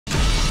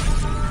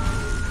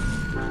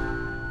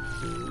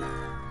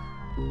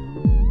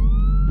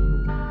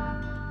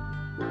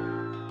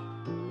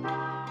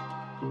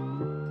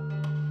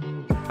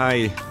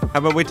Hi. How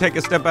about we take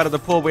a step out of the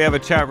pool? We have a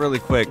chat really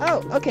quick.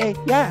 Oh, okay,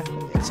 yeah.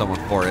 Someone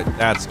for it.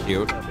 That's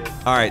cute.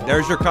 All right,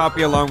 there's your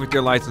copy along with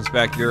your license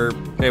back. You're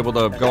able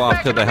to go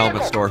off to the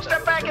helmet store.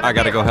 I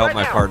gotta go help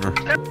my partner.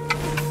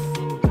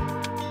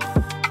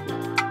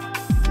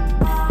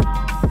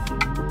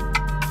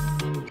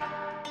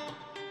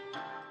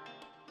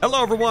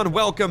 Hello, everyone.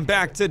 Welcome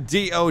back to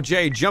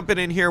DOJ. Jumping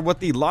in here with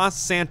the Los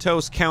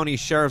Santos County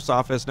Sheriff's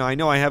Office. Now, I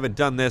know I haven't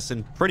done this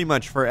in pretty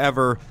much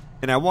forever,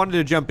 and I wanted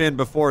to jump in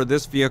before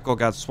this vehicle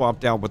got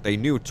swapped out with a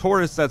new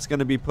Taurus that's going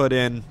to be put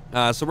in.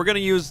 So we're going to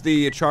use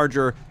the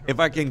Charger. If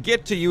I can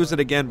get to use it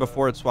again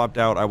before it's swapped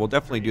out, I will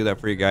definitely do that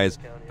for you guys.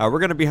 We're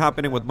going to be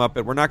hopping in with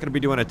Muppet. We're not going to be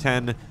doing a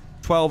 10,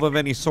 12 of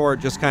any sort,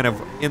 just kind of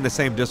in the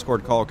same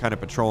Discord call, kind of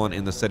patrolling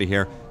in the city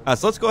here.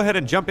 So let's go ahead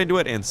and jump into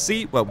it and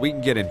see what we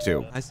can get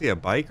into. I see a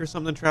bike or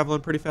something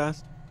traveling pretty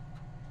fast.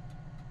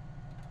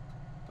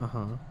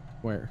 Uh-huh.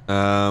 Where?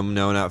 No,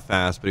 not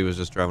fast, but he was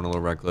just driving a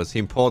little reckless.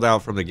 He pulled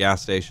out from the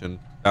gas station,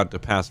 about to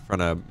pass in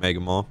front of Mega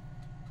Mall.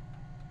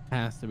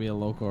 Has to be a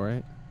local,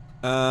 right?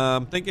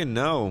 I'm thinking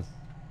no.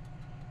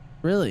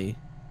 Really?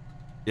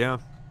 Yeah.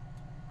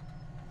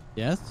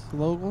 Yes,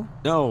 local?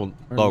 No,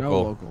 Or local.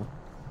 No local.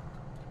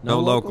 No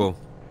local.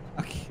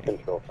 Okay.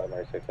 Control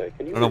 5968.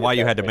 I don't know why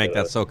you had to make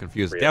that so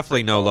confused.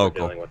 Definitely no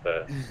local.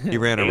 He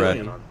ran a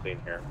red.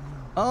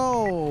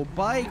 Oh,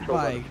 bike.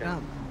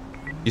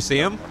 You see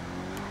him?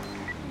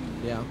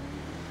 Yeah.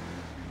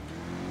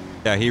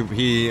 Yeah,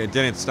 he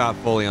didn't stop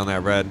fully on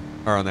that red,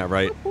 or on that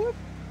right. Pull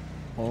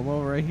him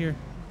over right here.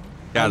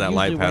 Yeah, I that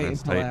light usually wait pattern's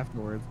until tight.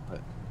 afterwards,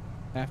 but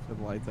after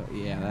the lights out.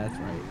 Yeah, that's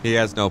right. He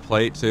has no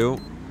plate, too.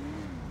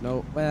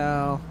 No,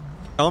 well.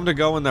 Tell him to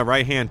go in the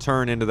right-hand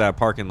turn into that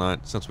parking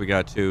lot, since we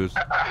got twos.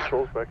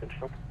 Control's back in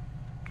show.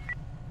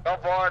 Go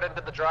forward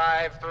into the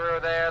drive-through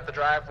there, the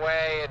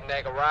driveway, and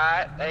make a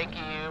right. Thank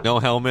you. No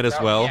helmet as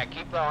well. Yeah,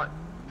 keep going.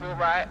 Through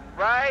right.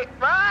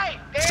 Damn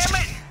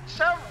it!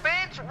 Some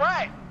bitch,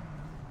 right.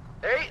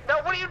 There you, no,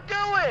 what are you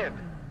doing?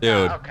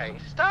 Dude. Okay,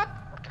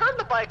 stop. Turn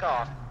the bike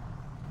off.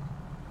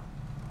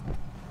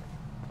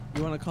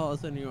 You want to call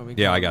us in? You want me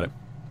to Yeah, call I got you? it.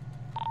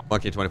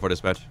 Monkey 24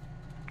 dispatch.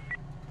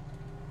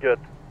 Good.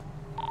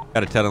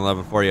 Got a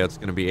 1011 for you. It's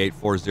going to be Hop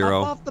off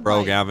 840 the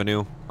Brogue bike.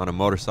 Avenue on a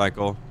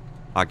motorcycle.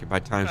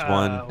 Occupied times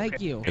one.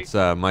 Thank you. It's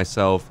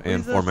myself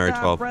and Please, 4 Mary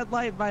stop, 12. red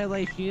light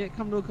violation. You didn't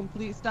come to a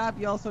complete stop.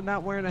 You also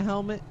not wearing a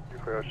helmet.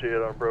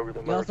 You on Brogue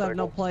the You also have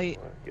no plate.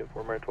 Get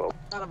 4 Mary 12.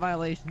 A lot of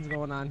violations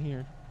going on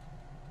here.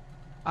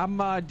 I'm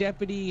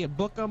Deputy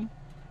Bookham,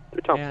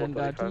 and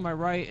to my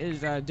right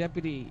is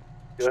Deputy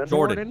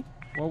Jordan.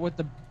 We're with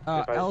the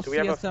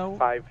LCSO,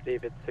 5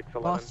 David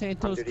 611 Los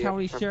Santos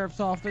County Sheriff's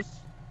Office,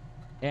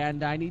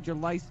 and I need your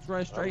license,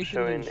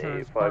 registration, and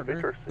insurance,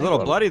 partner. A little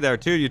bloody there,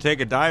 too. You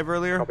take a dive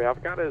earlier? Copy.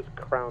 I've got his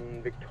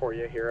Crown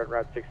Victoria here at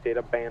Route 68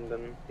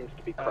 abandoned. Seems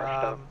to be crushed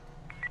up.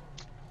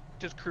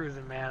 Just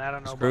cruising, man. I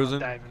don't know Just about cruising?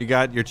 diving. You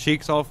got your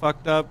cheeks all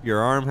fucked up?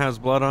 Your arm has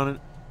blood on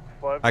it?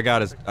 I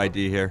got his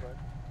ID here.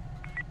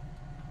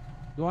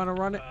 You want to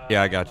run it?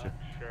 Yeah, I got you.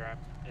 Sure, I'm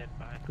in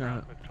behind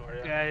Crown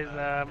Victoria. You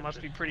guys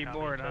must be pretty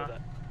bored, huh?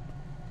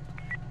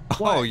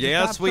 Oh,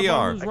 yes, we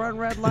are. Who's run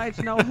red lights,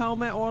 no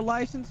helmet or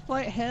license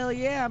plate? Hell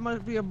yeah, I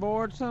must be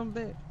aboard some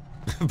bit.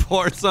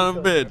 Poor son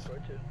of a bitch.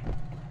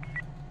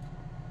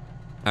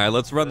 All right,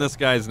 let's run this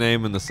guy's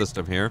name in the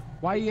system here.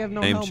 Why you have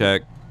no Name helmet?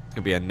 check. It's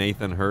going to be a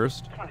Nathan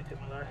Hurst.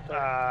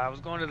 I was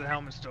going to the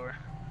helmet store.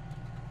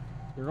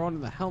 You're going to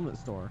the helmet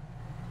store.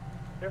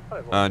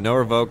 No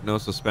revoked, no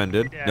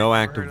suspended, Yeah, no you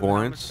ever active heard of the helmet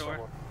warrants.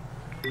 store?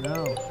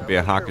 No. Could be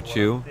a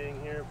Hakachu.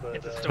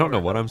 It's a I store don't know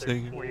what I'm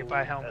seeing. where you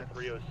buy helmets.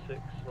 306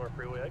 North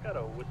Freeway. I got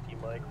a whiskey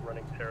mic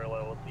running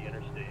parallel with the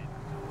interstate.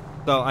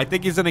 So I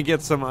think he's going to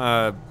get some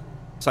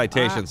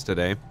citations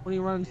today. What are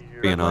you running?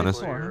 Being red light honest.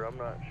 for, I'm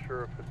not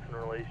sure if it's in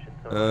relation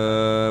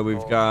to.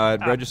 We've got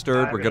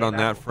registered. We're good on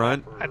that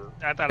front. I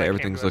thought Okay, I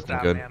everything's came to a looking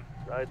stop, good. man.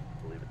 I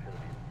believe it's going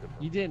to be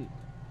different. You didn't.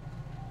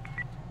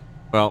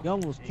 Well, You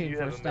almost came You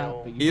for a have a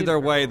stop, but you either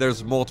didn't. way,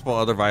 there's multiple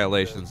other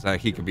violations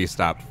that he could be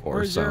stopped for.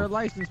 Where's your So,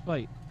 license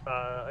plate?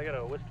 I got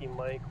a whiskey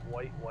mic,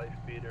 white wife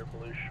beater,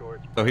 blue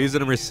shorts. so he's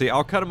gonna receive.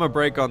 I'll cut him a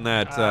break on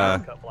that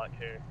cut black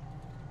hair.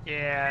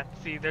 Yeah,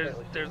 see, there's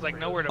like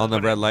nowhere to on the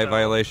put red it, light so-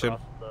 violation.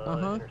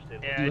 Uh-huh.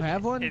 Yeah, Do you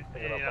have one? It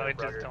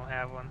just don't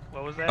have one.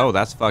 What was that? Oh,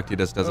 that's fucked. He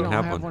just doesn't you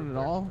don't have one. at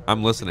all?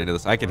 I'm listening to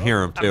this. I can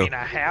hear him I too. mean,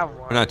 I have one.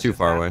 We're not it's too just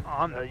far not away.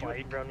 on the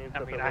bike.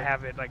 I mean, I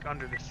have it like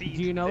under the seat.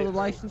 Do you know the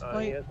license He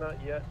plate? has not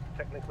yet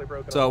technically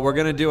broken. So we're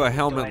gonna do a Do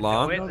helmet I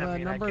law. know it? You know I the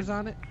mean, I numbers can-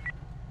 on it?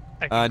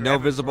 I can No grab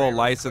it visible for you real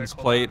license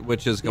quick. Hold on. plate,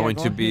 which is Yeah, going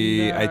go to ahead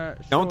be. and, I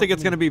show don't think it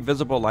it's to going to me. be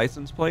visible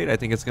license plate. I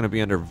think it's going to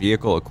be under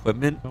vehicle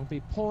equipment. Don't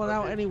be pulling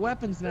out any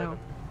weapons now.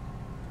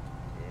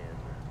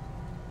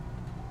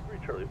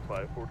 And Charlie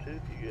 542.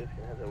 If you guys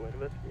can have that way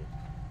investigate.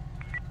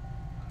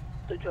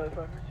 Charlie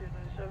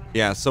 542.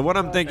 Yeah. So what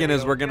I'm thinking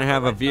is we're going to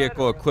have a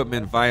vehicle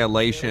equipment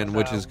violation,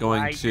 which is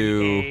going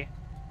to.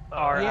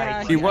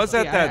 Yeah, He was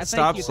at yeah, that thank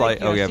stop you, sign.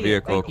 thank you, Oh I yeah, see it,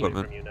 vehicle thank you.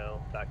 equipment. You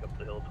know, back up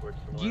the hill towards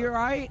You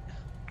right?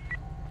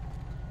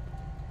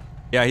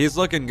 Yeah, he's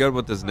looking good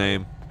with his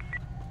name.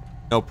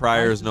 No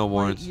priors, no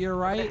warrants. You're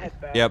right.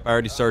 Yep, I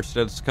already searched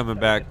it. It's coming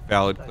back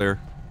valid, clear.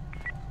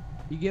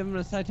 You give him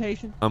a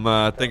citation?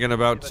 I'm thinking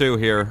about 2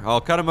 here. I'll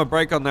cut him a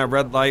break on that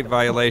red light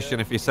violation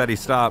if he said he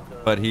stopped,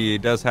 but he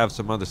does have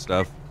some other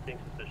stuff.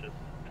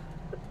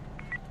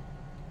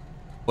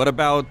 What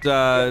about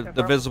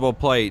the visible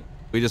plate?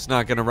 We just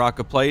not gonna rock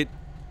a plate?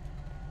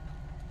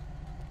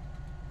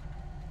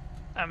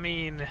 I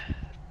mean,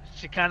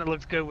 she kind of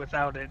looks good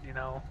without it, you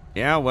know.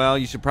 Yeah, well,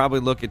 you should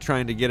probably look at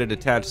trying to get it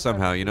attached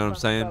somehow, you know what I'm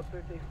saying?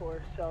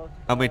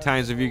 How many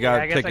times have you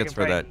got tickets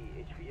for that?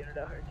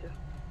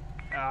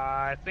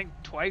 I think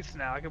twice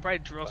now. I could probably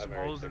drill some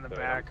holes in the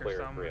back or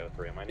something.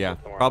 Yeah,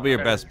 probably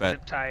your best bet.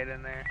 Zip tie it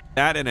in there.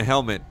 That and a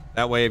helmet.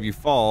 That way if you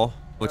fall,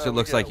 which it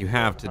looks like you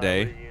have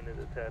today,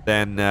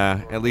 then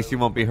at least you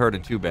won't be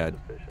hurting too bad.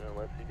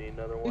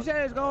 He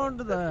said he's going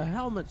to the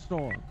helmet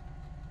store.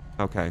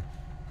 Okay.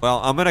 Well,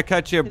 I'm gonna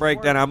cut you a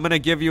break then. I'm gonna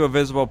give you a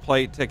visible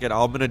plate ticket.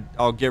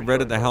 I'll get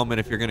rid of the helmet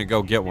if you're gonna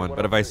go get one.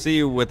 But if I see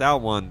you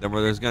without one, then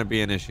there's gonna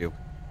be an issue.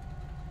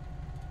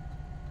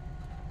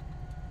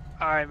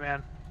 All right,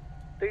 man.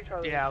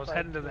 Yeah, I was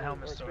heading to the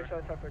helmet store.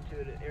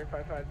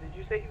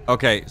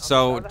 Okay,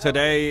 so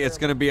today it's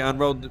gonna be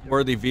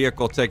unroadworthy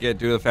vehicle ticket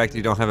due to the fact that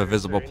you don't have a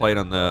visible plate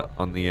on the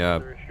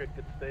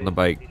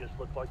bike.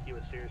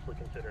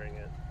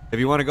 If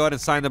you want to go ahead and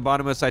sign the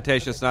bottom of the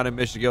citation, it's not in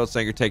Michigan, it's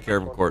saying you take care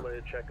of in court.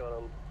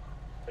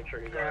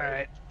 All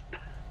right.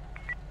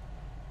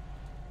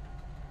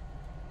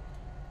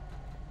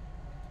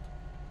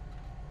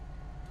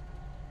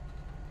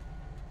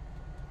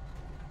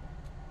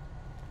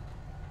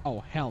 Oh,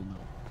 hell no.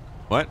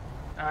 What?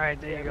 All right,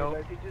 there you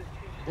go.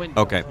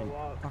 Okay.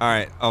 All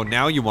right. Oh,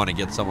 now you want to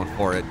get someone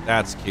for it.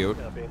 That's cute.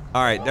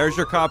 All right, there's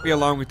your copy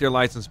along with your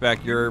license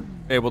back. You're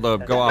able to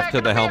go off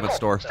to the helmet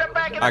store.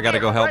 I got to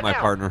go help my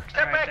partner.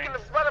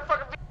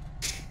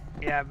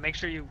 Yeah, make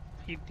sure you...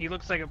 He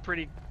looks like a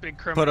pretty big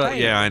criminal.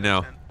 Yeah, I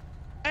know.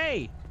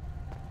 Hey!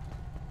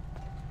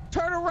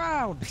 Turn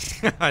around!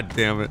 God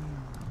damn it.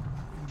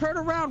 Turn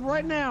around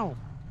right now!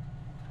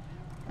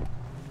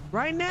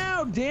 Right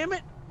now, damn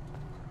it!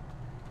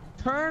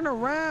 Turn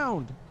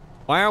around!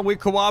 Why aren't we I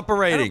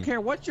cooperating? don't care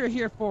what you're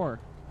here for.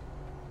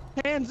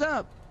 Hands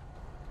up!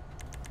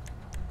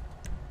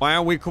 Why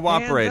aren't we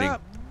cooperating? Hands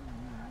up.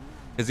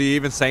 Is he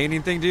even saying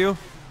anything to you?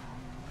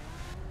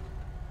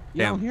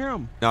 You don't hear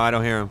him? No, I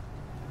don't hear him.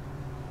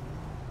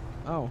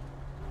 Oh.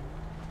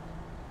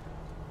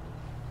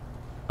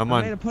 I'm I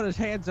on. made him put his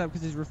hands up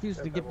because he's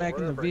refusing to get back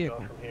in the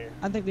vehicle.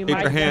 I think they Keep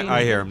might your hand. have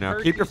I hear him now.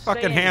 Keep your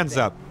fucking hands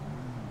up.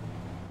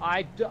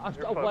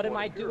 What am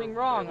I doing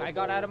wrong? I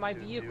got out of my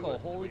vehicle.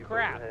 Holy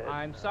crap.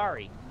 I'm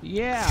sorry.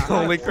 Yeah.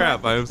 Holy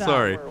crap, I'm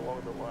sorry.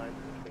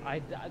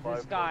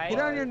 This guy...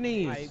 Get on your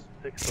knees.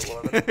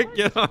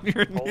 Get on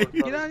your knees.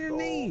 Get on your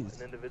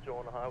knees. An individual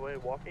on the highway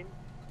walking.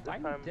 Buy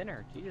me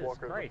dinner. Jesus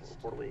Christ.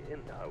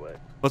 In the highway.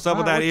 What's up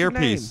with that what's your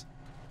earpiece?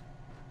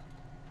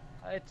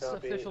 It's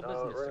official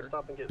business, sir.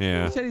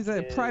 Yeah. He said he's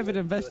a private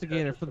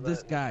investigator for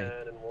this guy.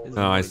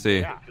 Oh, I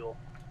see. Yeah. All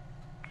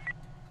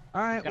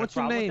right, what's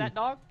your name? With that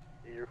dog?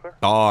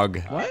 Dog.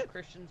 What?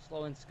 Christian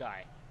Slow and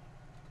Sky.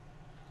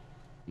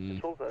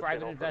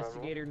 Private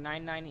investigator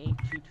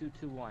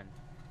 9982221.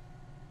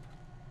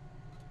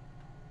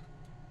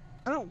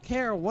 I don't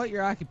care what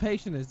your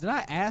occupation is. Did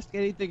I ask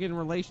anything in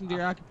relation to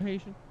your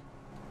occupation?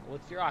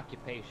 What's your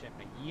occupation?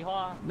 A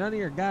yeehaw? None of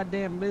your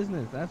goddamn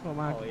business. That's what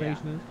my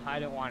occupation is. I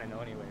don't want to know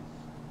anyways.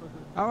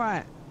 All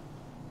right.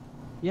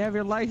 You have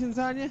your license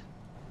on you?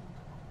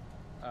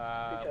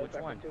 Which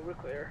one?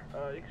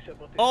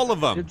 All of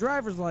Your them.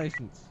 driver's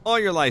license. All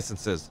your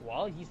licenses.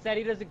 Well, he said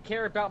he doesn't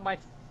care about my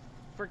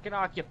freaking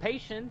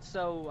occupation,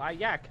 so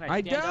yeah, can I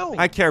I stand up don't.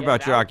 and I care get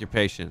about your out?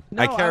 occupation.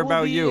 No, I care will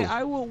about be- you.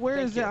 I will. Where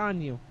Thank is you. it on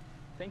you?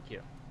 Thank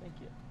you. Thank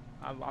you.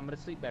 I'm gonna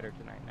sleep better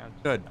tonight now.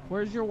 Good.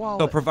 Where's your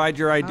wallet? So provide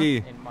your ID.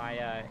 In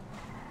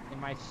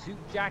my suit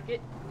jacket,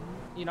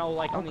 you know,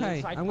 like on the Okay,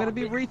 inside I'm gonna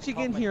be pocket, reaching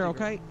caught in my here,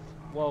 finger. okay?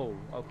 Whoa,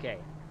 okay.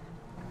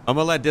 I'm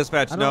gonna let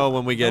dispatch I know don't-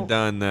 when we get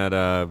done that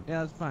Yeah,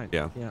 that's fine.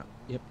 Yeah. Yeah.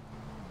 Yep.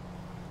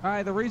 All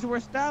right. The reason we're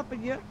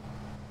stopping you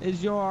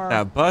is your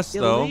that bus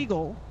though.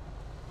 illegal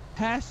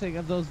passing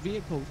of those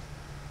vehicles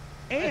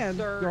and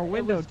Sir, your it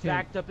window was tint.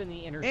 backed up in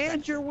the intersection.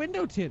 And your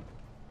window tint.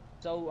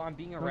 So I'm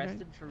being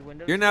arrested for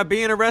window. You're not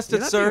being You're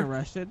arrested, not sir. being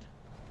arrested.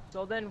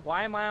 So then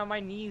why am I on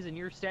my knees and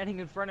you're standing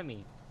in front of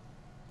me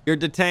You're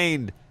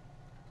detained.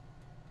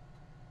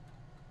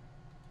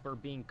 for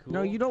being cool?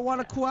 No, you don't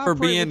want to cooperate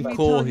being with me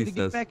cool, telling he you to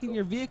says. get back in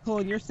your vehicle,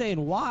 and you're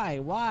saying why?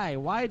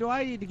 Why do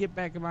I need to get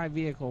back in my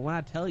vehicle when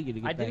I tell you to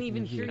get I back didn't in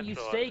even your hear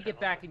vehicle? you say get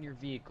back in your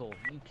vehicle.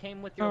 You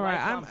came with your All right,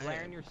 lights on, I'm-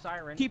 blaring your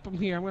siren. Keep them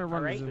here. I'm gonna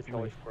run All this right.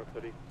 information.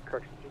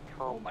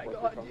 Oh my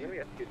God,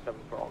 dude.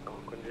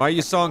 Why are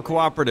you so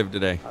uncooperative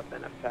today?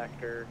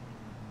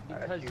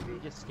 Because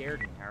you just scared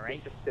me,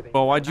 alright?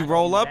 Well, why'd you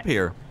roll up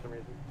here?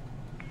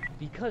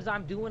 Because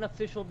I'm doing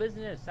official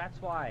business,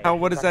 that's why. How?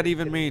 What does that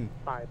even mean?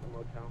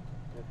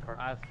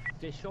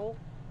 Official?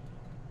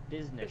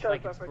 business,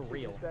 like it's for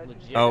real,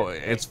 legit. Oh,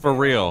 it's for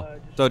real.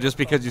 So just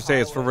because you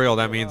say it's for real,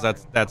 that means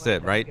that's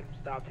it, right?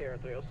 Stop here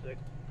at 306.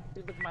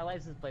 Dude, look at my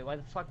license plate. Why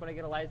the fuck would I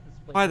get a license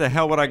plate? Why the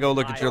hell would I go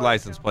look at your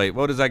license plate?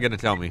 What is that gonna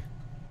tell me?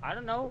 I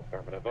don't know.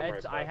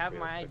 I have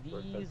my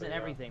IDs and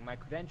everything, my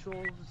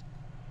credentials.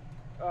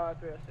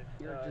 306.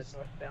 You're just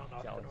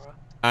jealous.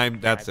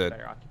 That's it.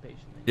 Better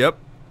occupation than Yep.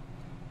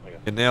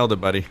 You nailed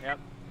it, buddy. Yep.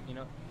 You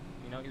know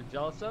what you're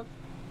jealous of?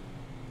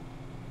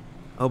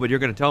 Oh, but you're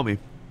gonna tell me.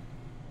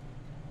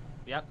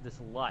 Yep, this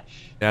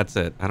lush. That's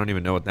it. I don't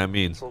even know what that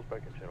means. You're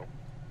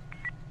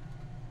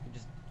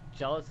just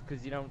jealous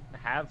because you don't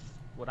have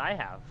what I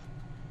have.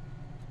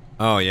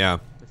 Oh, yeah.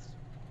 This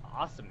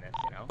awesomeness,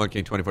 you know? 1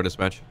 King 24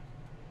 dispatch.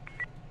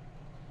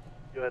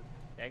 Go ahead.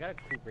 Yeah, I got a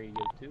cool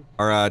radio, too.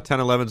 Our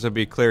 1011s would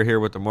be clear here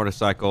with the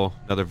motorcycle.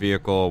 Another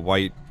vehicle,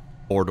 white,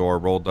 4-door,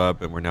 rolled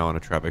up, and we're now on a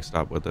traffic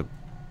stop with it.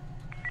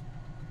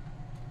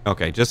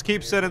 Okay, just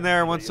keep sitting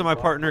there. Once my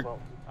partner...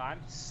 I'm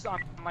on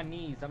my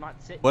knees. I'm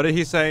not sitting. What did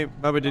he say?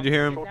 Bubba, did you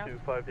hear him?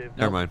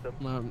 Never mind.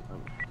 All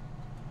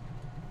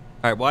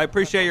right, well, I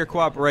appreciate your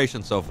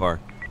cooperation so far.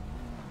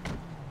 If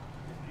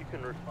you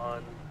can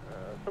respond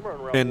somewhere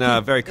around...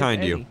 Been very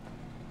kind to you.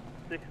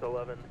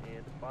 611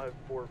 and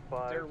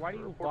 545. Sir, why do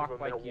you walk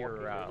like you're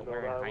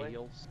wearing high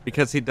heels?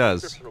 Because he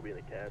does.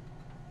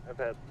 I've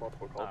had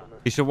multiple calls on this.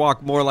 He should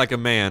walk more like a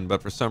man,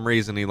 but for some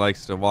reason he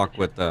likes to walk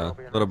with a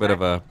little bit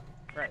of a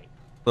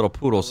little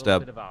poodle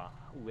step. A little bit of a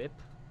whip.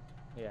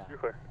 Yeah. You're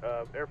clear.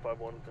 Air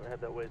 51 is going to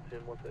head that way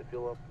soon once they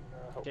feel up.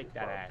 And, shake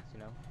that ass, you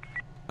know?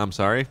 I'm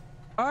sorry?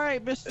 All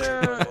right,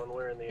 Mr.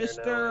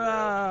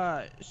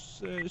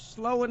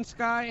 Slow and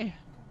Sky.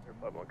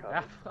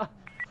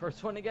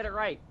 First one to get it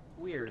right.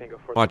 Weird.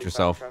 Watch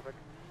yourself.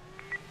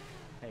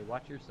 Hey,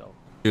 watch yourself.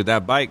 Dude,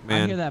 that bike,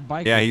 man. I hear that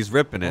bike. Yeah, he's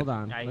ripping it. Hold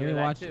on. I Let me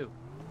watch too.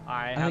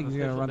 I think he's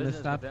gonna run this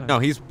stop sign. No,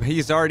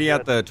 he's already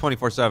at the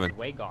 24/7.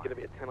 Way gone.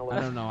 I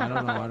don't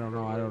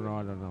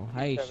know.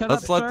 Hey, shut up,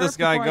 Let's let this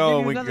guy go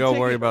and we can go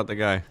worry about the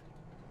guy.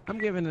 I'm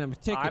giving him a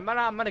ticket. I'm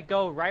gonna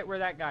go right where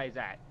that guy's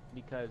at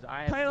because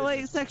I have Title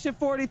 8, Section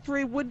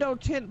 43, window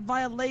tint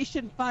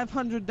violation,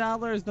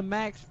 $500, the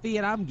max fee,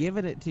 and I'm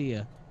giving it to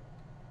you.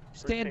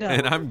 Stand up.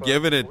 And I'm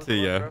giving it to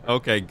you.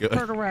 Okay, good.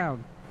 Turn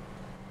around.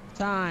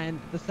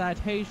 Sign the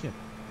citation.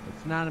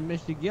 It's not a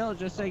Mr. Gill,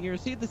 just saying you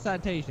received the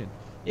citation.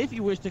 If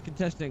you wish to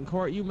contest it in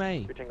court, you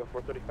may.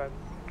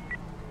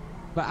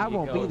 But I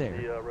won't be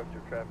there.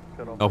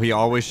 Oh, he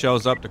always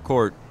shows up to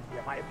court.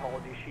 Yeah, my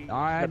apologies.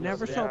 I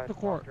never show up to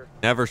court.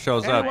 Never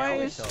shows up.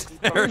 Anyways,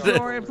 here's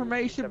your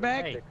information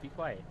back. Hey, be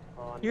quiet.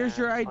 Here's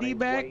your ID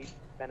back.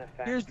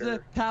 Here's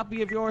the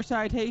copy of your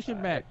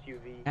citation back.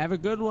 Have a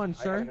good one,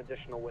 sir.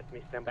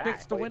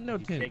 Fix the window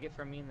tint. Take it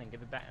from me and then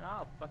give it back.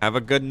 Oh, Have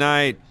a good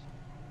night.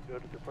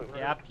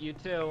 Yep, you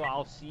too.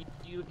 I'll see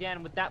you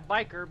again with that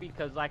biker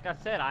because, like I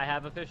said, I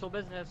have official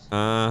business.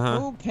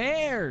 Who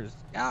cares?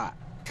 God.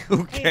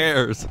 Who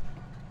cares?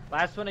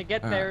 Last one to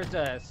get there is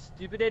a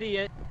stupid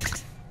idiot.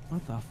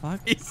 What the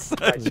fuck? He's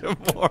such a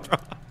moron.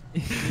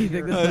 You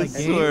think this I is a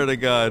game? swear to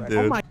God, dude.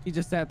 Oh my! He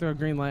just sat through a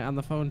green light on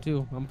the phone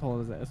too. I'm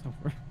pulling his ass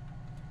over.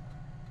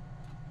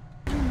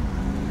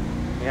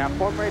 Yeah,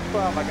 former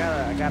 12. I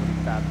gotta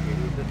stop here.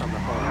 He's just on the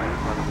phone right in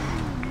front of me.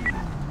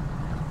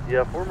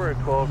 Yeah, former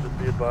 12, just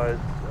be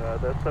advised,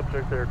 that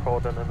subject there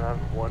called in a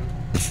 911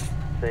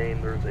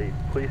 saying there's a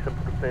police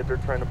impersonator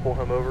trying to pull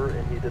him over,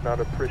 and he did not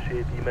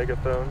appreciate the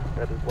megaphone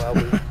that is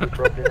loudly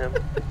disrupting him.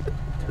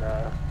 And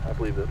I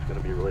believe that's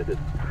going to be related.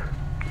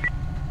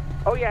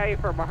 Oh yeah,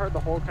 Affirm, I heard the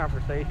whole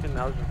conversation.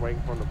 I was just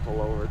waiting for him to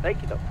pull over. Thank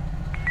you, though.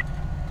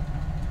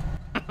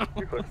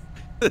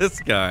 This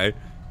guy.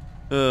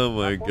 Oh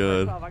my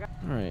God. All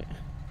right.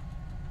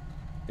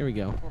 Here we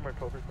go. Former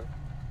 12,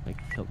 I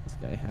killed this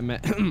guy. I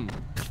met.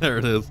 There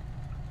it is.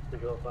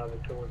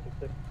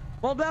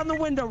 Roll down the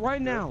window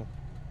right now.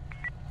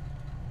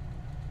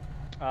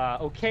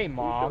 Okay,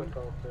 Mom.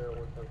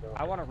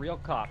 I want a real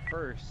cop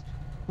first.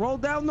 Roll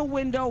down the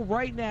window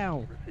right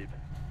now. Received.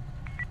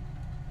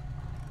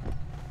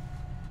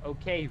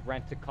 Okay,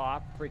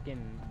 rent-a-cop, freaking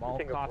mall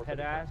cop head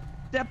ass.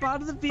 Step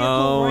out of the vehicle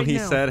Oh, right he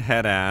now. said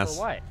head ass.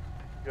 For what?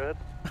 Good.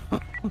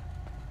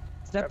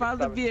 Step out of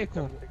the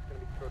vehicle.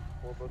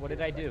 What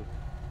did I do?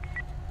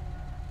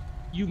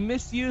 You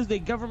misused a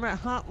government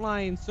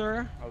hotline,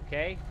 sir.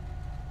 Okay.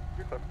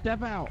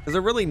 Step out. Is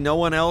there really no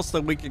one else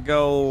that we could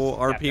go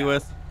RP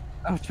with?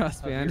 Oh,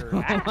 trust me, I Of your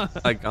know. ass.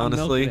 Like, I'm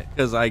honestly? milking it.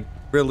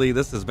 Because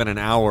this has been an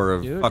hour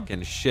of Dude.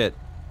 fucking shit.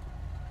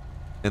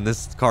 And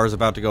this car's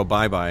about to go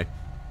bye-bye.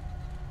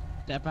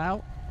 Step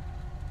out.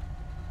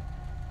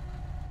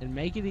 And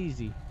make it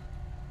easy.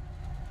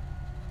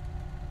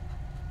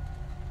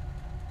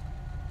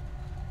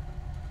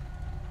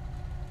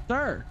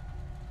 Sir.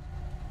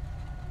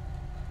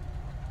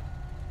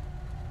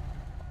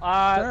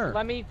 Sir.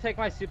 Let me take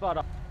my seatbelt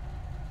off.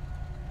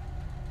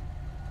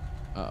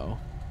 Uh-oh.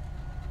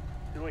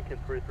 Lincoln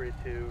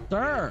 332.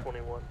 Sir.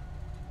 21.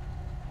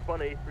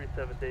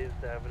 1837 Davis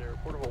Avenue.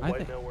 Report of a I white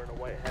think- male wearing a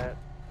white hat,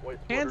 white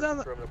Hands sweater, on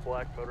the- driving a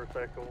black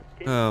motorcycle.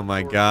 Oh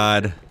my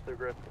God.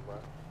 Cigarettes from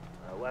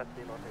Last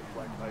seen on his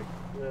black bike.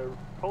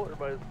 Caller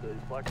advised the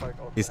black bike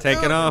also. He's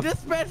taking off.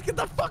 Dispatch, get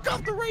the fuck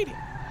off the radio.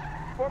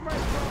 Former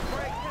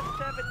break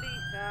 1070,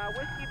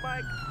 whiskey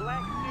bike,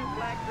 black suit,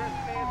 black dress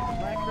pants,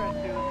 black dress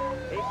suit,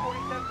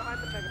 847 behind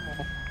the Mega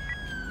Mall.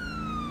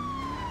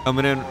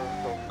 Coming in.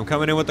 I'm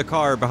coming in with the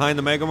car behind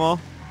the Mega Mall.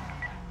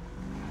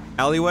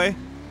 Alleyway.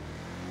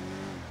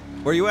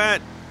 Where you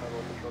at?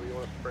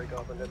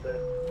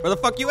 Where the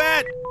fuck you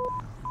at?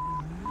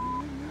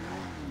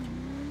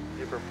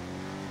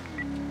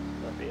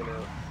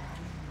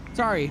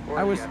 Sorry,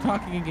 I was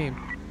talking in game.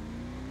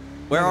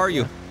 Where are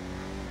you?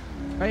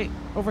 Right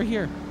over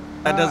here.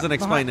 That doesn't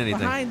explain anything.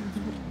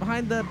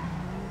 Behind the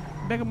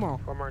Mega Mall.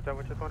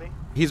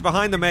 He's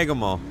behind the Mega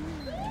Mall.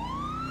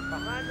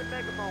 Behind the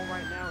Mega Mall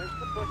right now is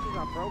the bushes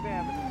on Brogue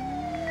Avenue.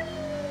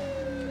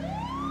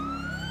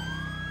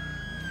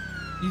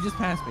 You just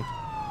passed me.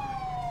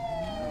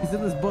 He's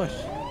in this bush.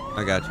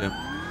 I got you.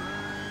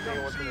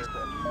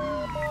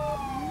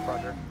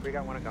 Roger. We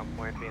got one at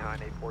gunpoint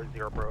behind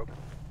 840 Brogue.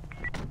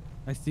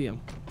 I see him.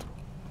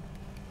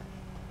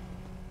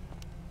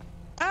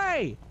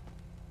 Hey!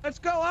 Let's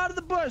go out of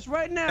the bush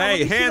right now.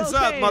 Hey, hands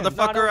up,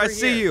 motherfucker. I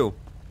see you.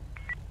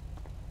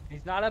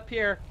 He's not up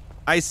here.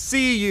 I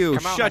see you.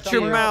 Shut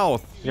your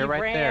mouth. You're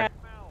right there.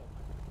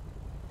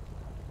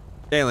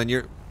 Dalen,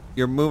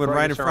 you're moving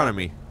right in front of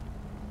me.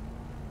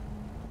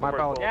 My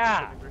apologies.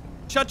 Yeah.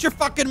 Shut your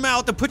fucking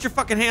mouth and put your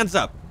fucking hands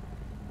up.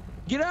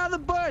 Get out of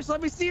the bush.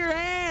 Let me see your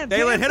hands.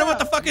 Dalen, Hands hit him with up.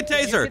 the fucking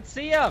You taser. can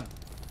see him.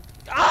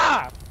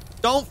 Ah!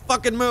 Don't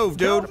fucking move,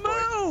 dude. Don't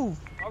move.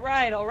 All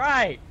right, all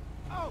right.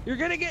 You're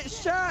gonna get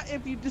shot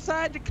if you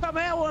decide to come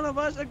at one of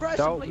us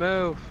aggressively. Don't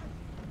move.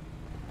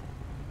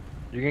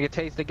 You're gonna get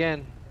tased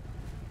again.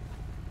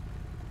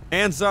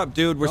 Hands up,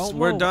 dude.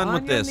 We're done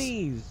with this. On your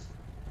knees.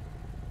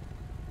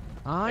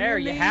 On There, your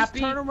you knees, happy?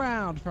 turn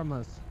around from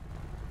us.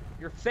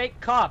 You're fake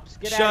cops.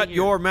 Get out of Shut here.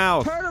 your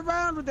mouth. Turn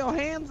around with your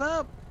hands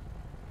up.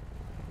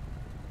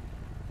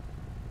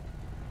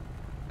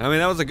 I mean,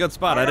 that was a good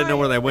spot. I didn't know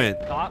where they went.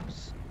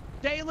 Cops.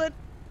 Dalen,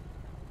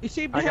 you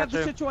seem to I have got the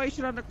you.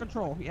 situation under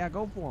control. Yeah,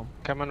 go for him.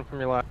 Coming from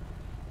your left.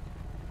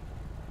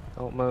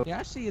 Don't move. Yeah,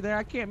 I see you there.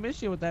 I can't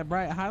miss you with that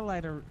bright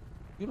highlighter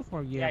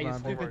uniform you Yeah, have you on.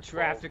 stupid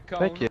traffic cone.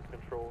 Thank you.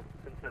 Control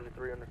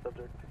 1073 under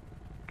subject.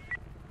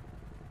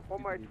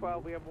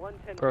 112, we have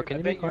 110. Bro, can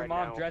you right make your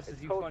mom now. dresses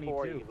It's you code funny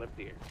 4, too? you lived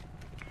here.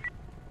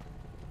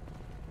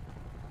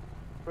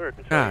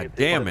 God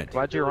damn it.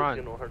 Why'd you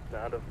run?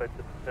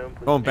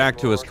 Going back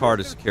to his car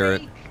to secure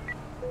it.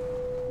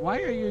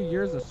 Why are your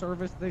years of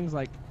service things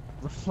like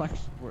reflection?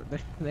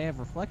 They have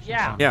reflections.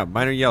 Yeah. on Yeah,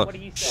 minor yellow. What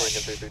do you say?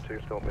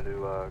 332, still want me to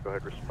go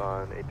ahead and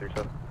respond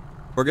 837.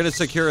 We're gonna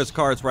secure his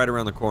car. It's right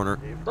around the corner.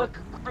 Look,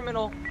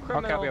 criminal.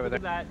 copy over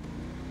Look there. at that.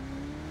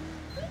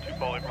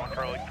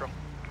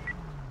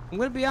 I'm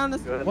gonna be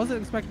honest. Wasn't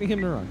expecting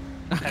him to run.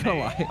 Not gonna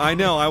lie. I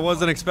know. I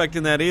wasn't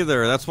expecting that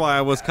either. That's why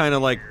I was kind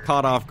of like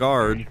caught off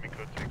guard.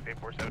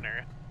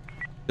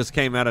 Just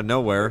came out of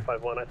nowhere.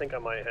 51, I think I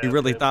might have He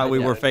really him thought we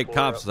were fake for,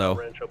 cops, though.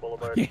 Rancho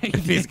Boulevard. Yeah,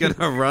 If he's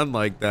gonna run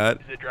like that.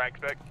 Is it drag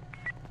spec?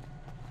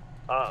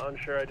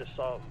 Unsure, I just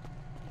saw him.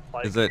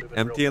 Is it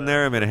empty in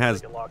there? I mean, it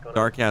has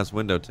dark ass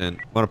window tint.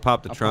 Want to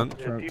pop the trunk?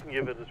 Yeah, if you can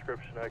give a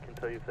description, I can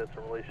tell you if that's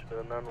in relation to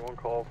the 911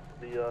 call,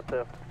 the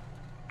theft.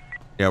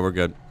 Yeah, we're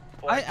good.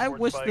 I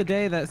wish the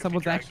day that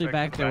someone's actually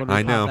back there when we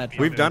I pop know. that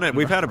We've trunk. done it.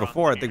 We've had it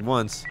before. I think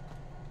once.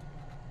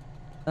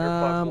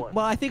 Well,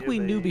 I think we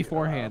knew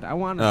beforehand. I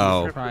wanted to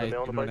Oh. be surprised.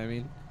 You know what I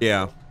mean?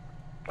 Yeah.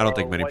 I don't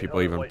think many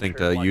people even think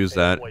to use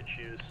that. All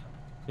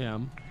Yeah.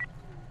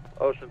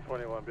 Ocean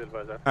 21, be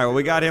advised. right. Well,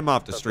 we got him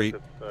off the street.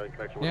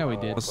 Yeah, we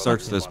did. Let's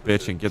search this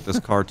bitch and get this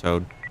car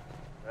towed.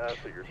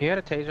 He had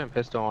a taser and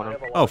pistol on him.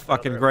 Oh,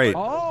 fucking great.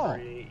 Oh.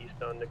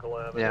 Eastbound Nickel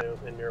Avenue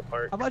Yeah. in your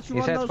park. How about you He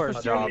run said those for for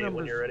his serial job.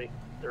 When you're numbers? ready,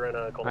 they're in a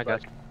I got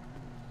cul-de-sac. you.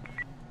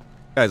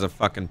 Guy's a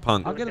fucking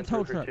punk. I'll get a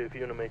tow truck. If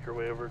you want to make your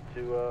way over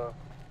to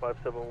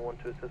 571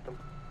 to assist them.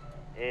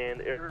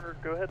 And error,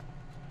 go ahead.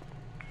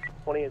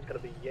 20 is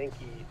going to be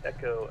Yankee,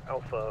 Echo,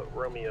 Alpha,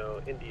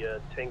 Romeo,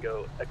 India,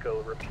 Tango,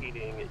 Echo,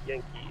 repeating,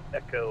 Yankee,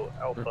 Echo,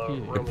 Alpha,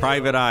 Repeating. Romeo.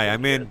 Private eye. I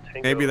mean,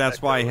 Tango, maybe that's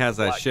why he Echo, has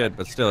that Black shit,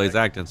 but Taxi still, he's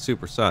Track. acting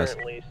super sus.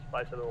 Currently,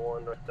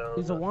 571 northbound.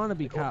 He's a wannabe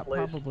Nickel cop,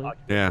 Place, probably.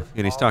 occupancy Yeah,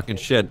 and he's talking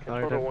shit.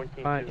 Control 1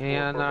 King 2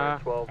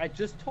 And, 12. I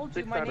just told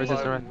you my Where's this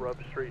name. run? Rub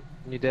Street.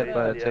 You did, Yeah,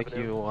 but the it took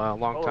avenue. you a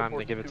long All time to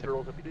reports give it two to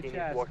girls in Bitch bikinis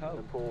ass walking hoe.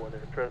 the pool and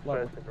they're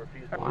trespassing and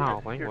refusing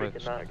Wow, security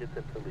language. cannot get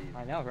them to leave.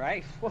 I know,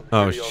 right? Oh,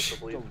 Security also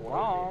believes Still one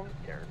of them wrong. is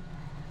Karen.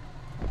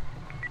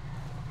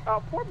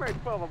 Fort Mary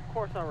 12, of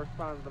course I'll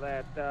respond to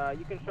that.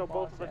 You can show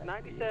both of us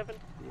 97.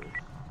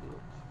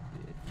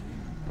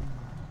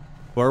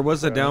 Where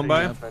was it down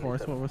by? Yeah, of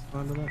course, we'll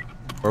respond to that.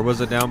 Where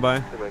was it down by?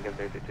 American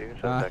 32,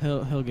 shut back.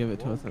 He'll give it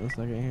to us in a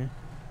second here.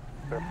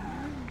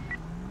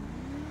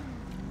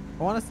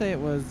 I want to say it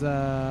was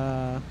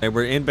They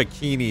were in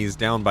bikinis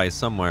down by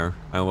somewhere.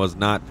 I was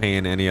not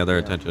paying any other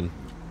attention.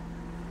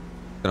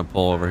 Gonna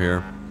pull over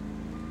here.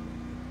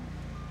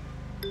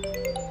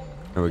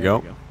 There we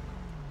go.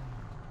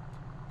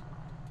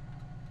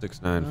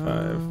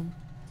 695.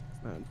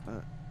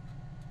 695.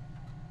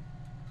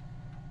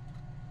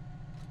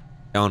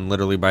 Down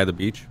literally by the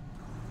beach.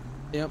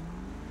 Yep.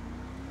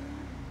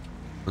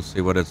 Let's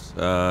see what it's.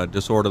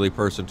 Disorderly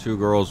person. 2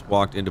 girls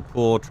walked into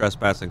pool.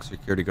 Trespassing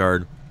security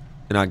guard.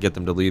 Did not get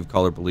them to leave.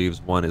 Caller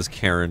believes one is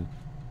Karen.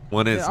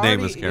 One its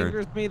name is Karen. It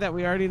angers me that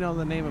we already know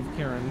the name of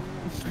Karen.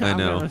 I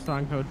know. I'm gonna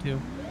song code too.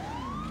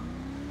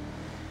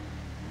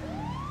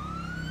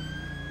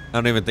 I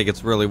don't even think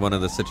it's really one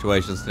of the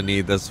situations to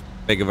need this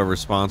big of a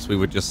response. We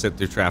would just sit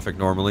through traffic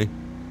normally.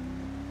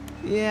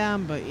 Yeah,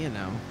 but you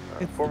know.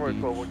 It's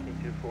 412 King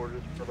 24,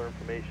 just further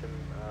information.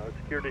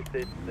 Security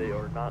states they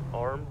are not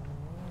armed.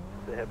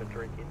 They have been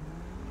drinking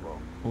as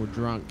well. Or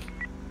drunk.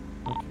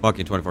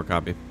 Walking 24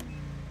 copy.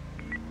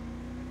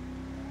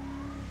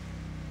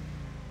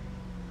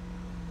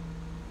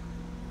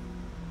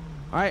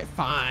 Alright,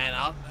 fine.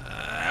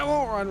 I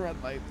won't run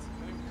red lights.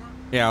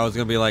 Yeah, I was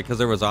gonna be like, because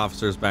there was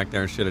officers back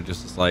there and shit. It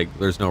just is like,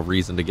 there's no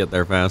reason to get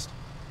there fast.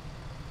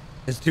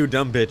 It's 2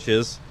 dumb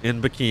bitches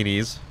in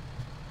bikinis.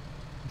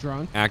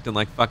 Drunk. Acting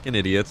like fucking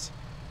idiots.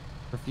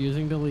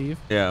 Refusing to leave.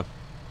 Yeah.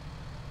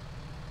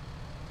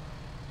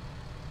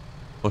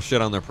 We'll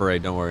shit on their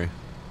parade, don't worry.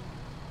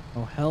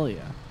 Oh, hell yeah.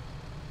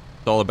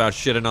 It's all about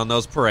shitting on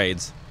those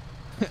parades.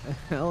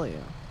 Hell yeah.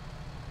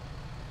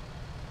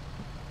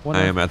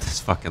 I am at this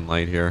fucking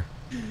light here.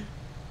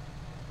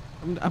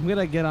 I'm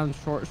gonna get on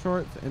shorts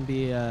and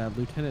be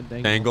Lieutenant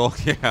Dangle.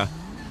 Yeah.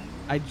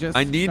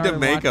 I need to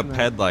make a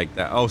ped like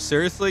that. Oh,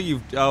 seriously?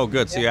 Oh,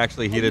 good. So you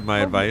actually heeded my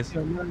advice?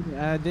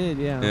 I did,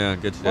 yeah. Yeah,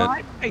 good shit. Well,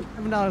 I pay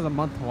 $7 a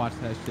month to watch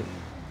that shit.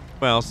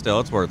 Well, still,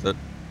 it's worth it.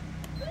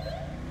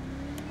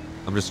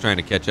 I'm just trying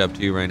to catch up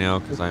to you right now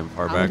because I'm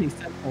far back.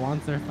 Somebody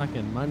wants their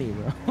fucking money,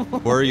 bro.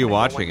 Where are you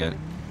watching it?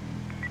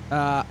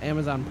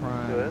 Amazon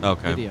Prime.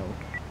 Okay. Video.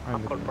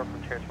 I'm calling from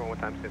transfer one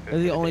time. It's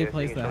the only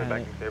place that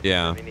had it.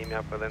 Yeah.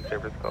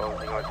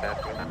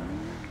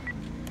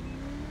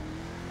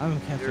 I'm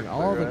catching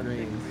all the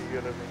greens.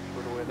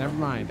 Never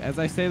mind. As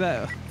I say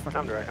that,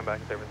 I'm direct. I'm back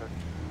in service.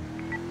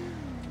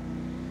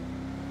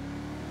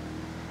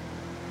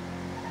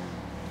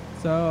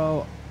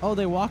 So, oh,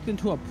 they walked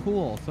into a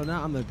pool, so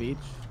not on the beach.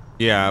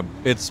 Yeah,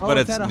 but it's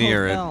at a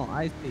near hotel.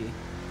 I see.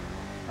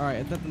 All right,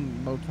 it's at the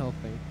motel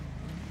thing.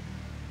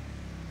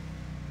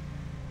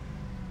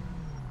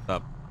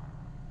 Up.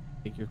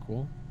 Think you're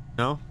cool?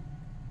 No.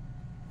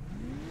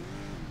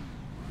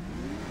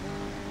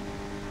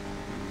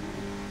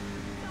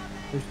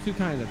 There's 2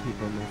 kinds of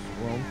people in this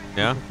world.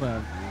 Yeah. People who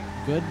have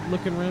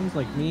good-looking rims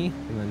like me,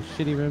 and then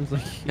shitty rims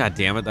like you. God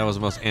damn it! That was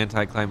the most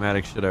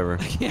anticlimactic shit ever.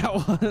 Yeah,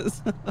 it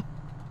was.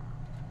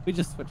 We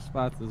just switched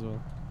spots as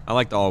well. I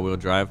like the all-wheel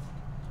drive.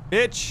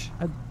 Bitch.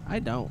 I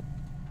don't.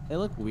 They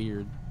look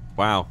weird.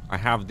 Wow, I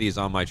have these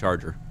on my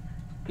Charger.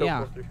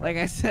 Yeah, like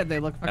I said, they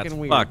look fucking That's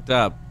weird. fucked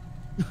up.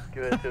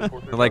 They're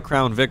like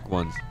Crown Vic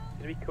ones.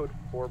 Gonna be code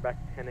 4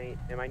 back to 10-8.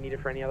 Am I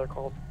needed for any other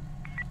calls?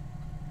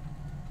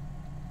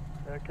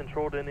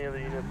 Controlled any of the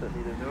units that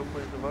needed no,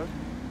 please advise.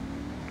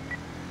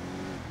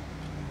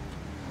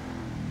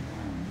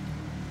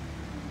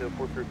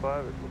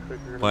 0435, it looks like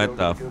you're gonna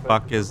What the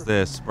fuck is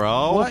this,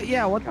 bro? What?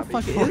 Yeah, what the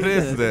fuck What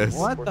is this?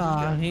 What the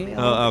hell?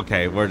 Oh,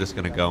 okay, we're just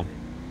gonna go.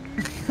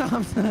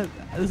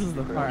 This is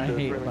the part I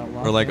hate about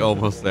Los We're like Angeles.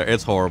 almost there.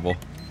 It's horrible.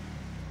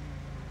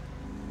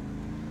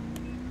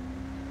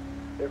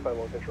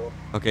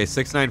 Okay,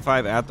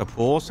 695 at the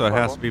pool, so it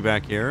has to be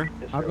back here.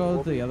 I'll go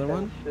with the other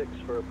one.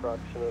 For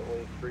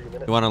approximately 3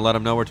 minutes. You want to let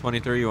them know we're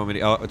 23? You want me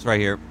to? Oh, it's right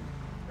here.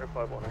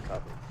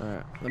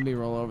 Alright, let me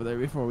roll over there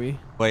before we...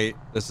 Wait,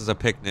 this is a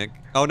picnic.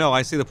 Oh no,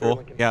 I see the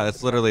pool. Yeah,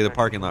 it's literally the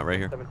parking lot right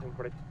here.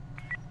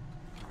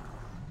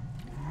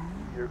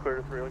 You're clear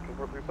to 3 Lincoln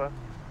 435.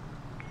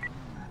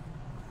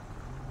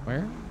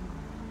 Where?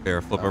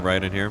 Here, flip it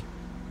right in here.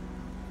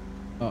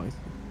 Oh, I see.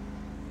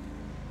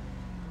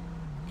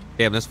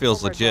 Damn, this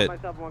feels legit.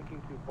 Myself 1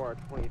 King 24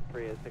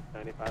 23 is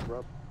 695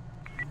 rope.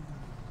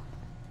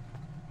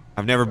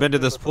 I've never been to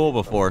this pool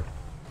before.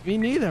 Me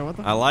neither. What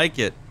the I like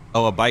it.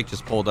 Oh, a bike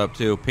just pulled up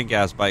too. Pink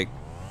ass bike.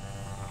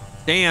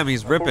 Damn,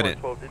 he's ripping it.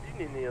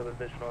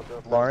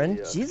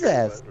 Lauren,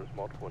 Jesus.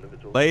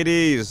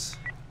 Ladies.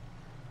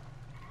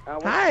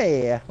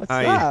 Hi. What's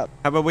Hi. up?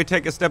 How about we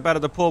take a step out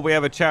of the pool? We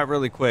have a chat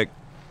really quick.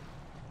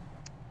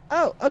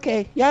 Oh,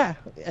 okay. Yeah.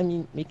 I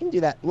mean, we can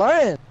do that.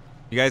 Lauren.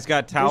 You guys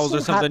got towels or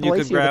there's some hot something you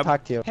boys could here to grab?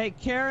 talk to. Hey,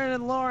 Karen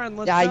and Lauren,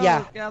 let's Yeah, go. yeah.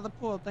 Let's get out of the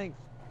pool. Thanks.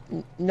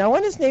 No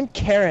one is named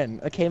Karen.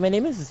 Okay, my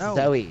name is Oh.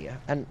 Zoe,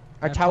 and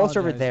our I towels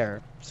are over apologize.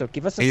 there. So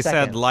give us a He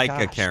second. said like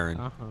a Gosh. Karen.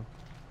 Uh-huh.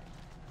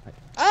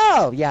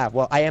 Oh, yeah.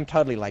 Well, I am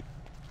totally like.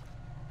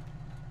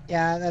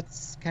 Yeah,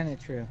 that's kind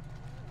of true.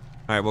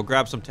 All right, we'll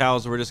grab some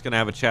towels and we're just going to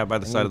have a chat by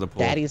the side of the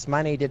pool. Daddy's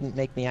money didn't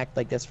make me act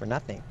like this for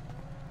nothing.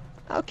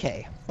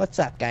 Okay, what's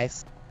up,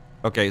 guys?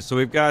 Okay, so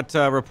we've got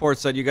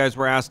reports that you guys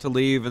were asked to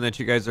leave and that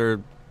you guys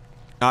are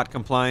not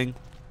complying.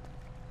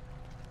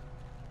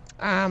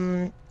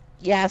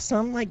 Yeah,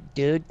 some like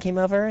dude came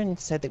over and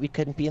said that we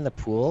couldn't be in the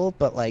pool,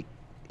 but like,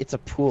 it's a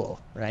pool,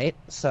 right?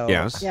 So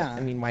Yes. Yeah. I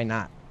mean, why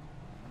not?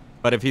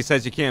 But if he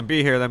says you can't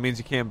be here, that means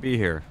you can't be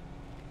here.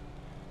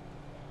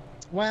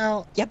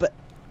 Well, Yeah, but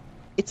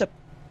it's a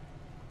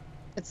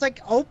It's like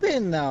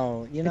open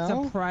though, you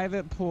know? It's a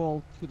private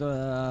pool to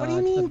the. What do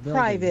you mean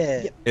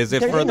private? Is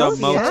it There's for the no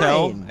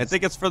motel? signs. I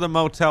think it's for the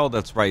motel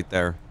that's right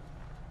there.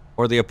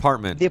 Or the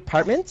apartment. The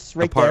apartment's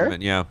right Apartment,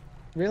 there? yeah.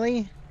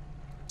 Really?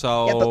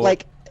 So... Yeah, but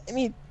like, I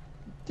mean,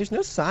 there's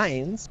no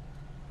signs.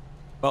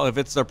 Well, if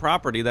it's their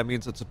property, that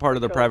means it's a part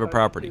of their private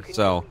property.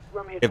 So,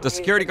 if the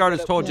security guard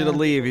has told you to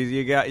leave,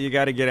 you got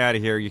to get out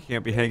of here. You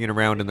can't be hanging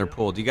around in their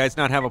pool. Do you guys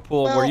not have a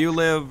pool where you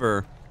live,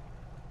 or?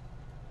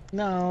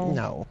 No.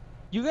 No.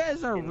 You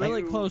guys are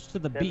really close to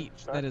the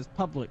beach that is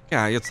public.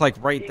 Yeah, it's like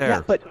right there.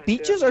 Yeah, but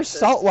beaches are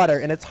saltwater,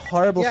 and it's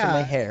horrible for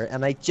my hair,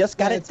 and I just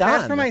got it it's bad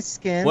done. for my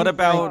skin. What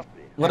about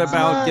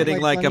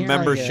getting like a let me tell you,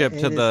 membership it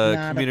to is the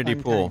not a community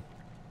fun pool? time.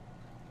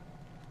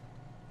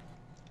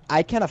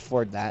 I can't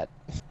afford that.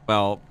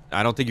 Well,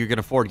 I don't think you can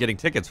afford getting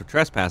tickets for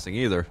trespassing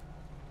either.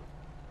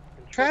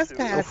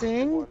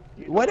 Trespassing?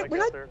 What? We're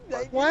not.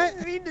 What?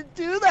 I need to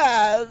do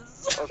that.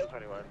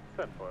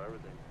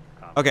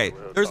 Okay,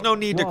 there's no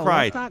need to Whoa,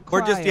 cry. let's not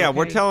We're just cry,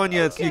 we're okay? telling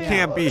you you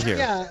can't be here.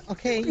 Yeah,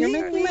 okay, you're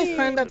making my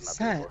friend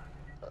upset.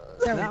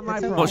 Not my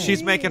Well,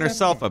 she's making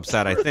herself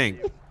upset, I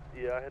think.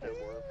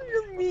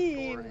 You're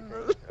mean.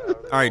 All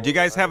right, do you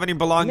guys have any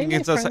belongings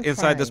Make my friend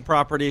inside this cry.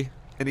 property?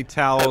 Any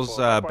towels,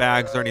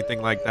 bags, or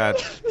anything like that?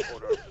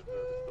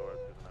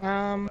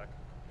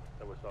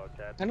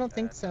 I don't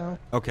think so.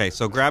 Okay,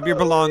 so grab your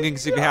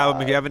belongings if you have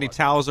them. If you have any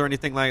towels or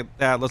anything like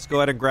that, let's go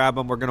ahead and grab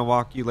them. We're going to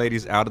walk you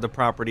ladies out of the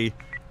property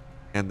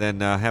and then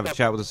have a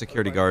chat with the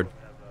security guard.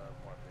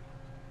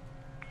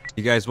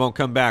 You guys won't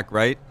come back,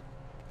 right?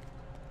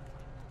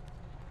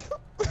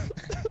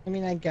 I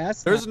mean, I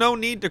guess. There's no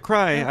need to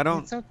cry. I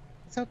don't...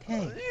 It's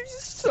okay. You're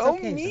so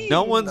okay, mean.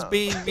 No one's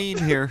being mean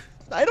here.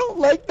 I don't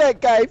like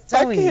that guy. Fuck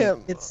Zoe,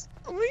 him. It's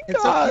Oh my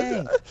it's god.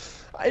 okay.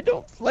 I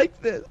don't like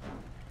this.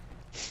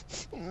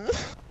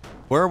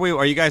 Where are we?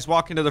 Are you guys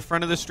walking to the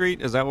front of the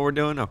street? Is that what we're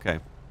doing? Okay.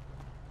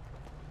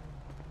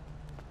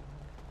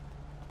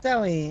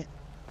 Zoe.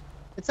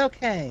 It's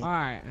okay. All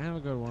right, have a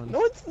good one.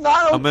 No, it's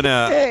not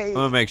okay. I'm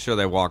gonna make sure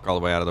they walk all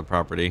the way out of the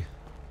property.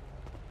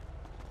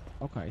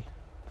 Okay.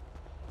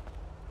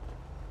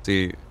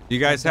 See, you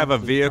guys have a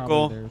Probably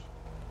vehicle? theirs.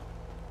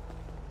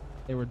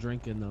 They were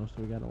drinking though,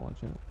 so we gotta watch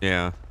out.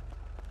 Yeah.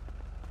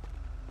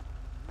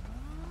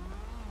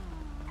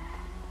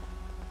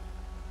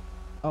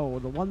 Oh,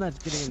 the one that's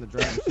getting in the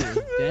driver's seat is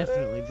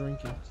definitely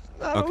drinking.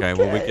 Okay,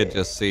 well, we could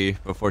just see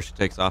before she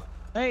takes off.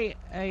 Hey.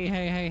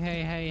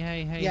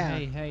 Yeah.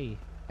 Hey.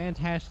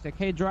 Fantastic.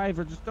 Hey,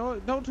 driver, just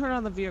don't turn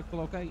on the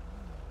vehicle, okay?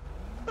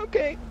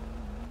 Okay.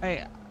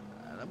 Hey,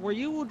 were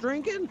you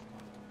drinking?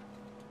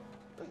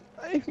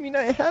 I mean,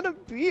 I had a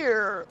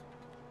beer.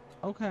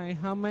 Okay,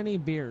 how many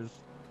beers?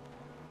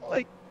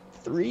 Like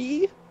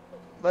 3,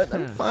 but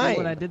I'm See fine.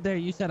 what I did there?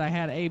 You said I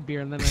had a beer,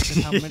 and then I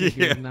said how many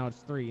beers, and now it's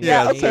 3.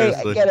 Yeah, okay,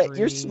 seriously. I get it.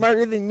 You're 3.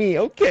 smarter than me,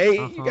 okay?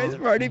 You Uh-huh, guys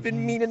have already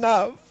been mean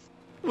enough.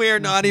 We're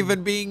not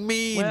even being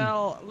mean.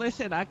 Well,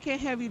 listen, I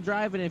can't have you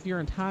driving if you're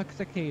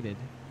intoxicated.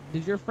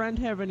 Did your friend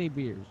have any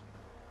beers?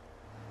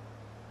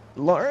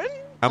 Lauren?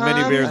 How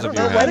many beers I have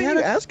don't you know. Why had? don't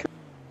you ask her?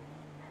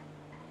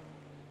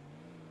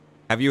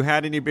 Have you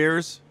had any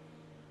beers?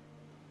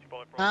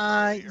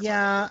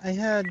 Yeah, I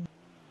had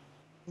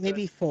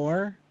maybe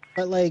 4,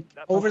 but like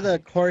over the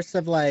course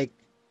of like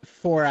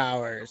 4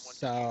 hours,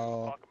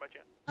 so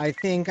I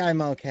think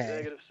I'm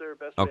okay.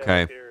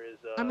 Okay.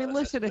 I mean,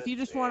 listen, if you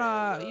just want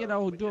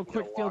to, do a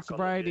quick field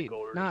sobriety,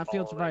 not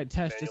field sobriety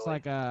test, just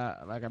like a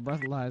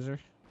breathalyzer,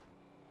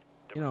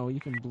 you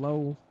can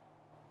blow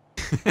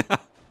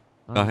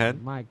Go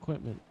ahead. my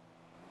equipment.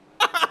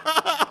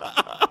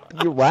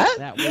 You what?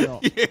 That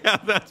will. Yeah,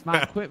 that's My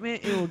bad.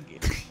 equipment, it will.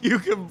 You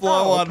can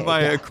blow on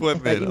my yeah.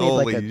 equipment. I thought you made,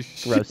 Holy like, a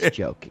shit. gross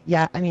joke.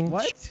 Yeah, I mean,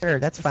 What? sure,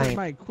 that's This is fine.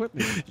 my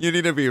equipment. You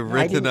need to be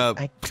written up.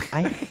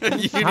 I'm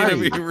You sorry.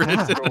 need to be written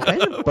You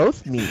guys are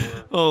both mean.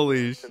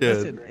 Holy shit.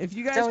 Listen, if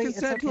you guys Zoe,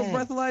 consent it's to a okay.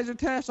 breathalyzer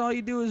test, all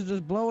you do is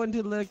just blow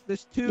into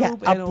this tube. Yeah,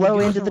 and I'll it'll blow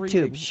give us into a the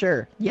tube. reading.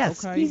 Sure.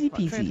 Yes, Okay, easy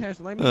peasy.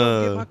 fantastic. Let me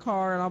go get Uh, my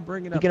car and I'll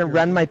bring it You up. gonna here.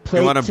 run my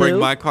plate You want to bring too?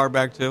 my car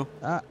back too?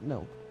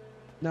 No.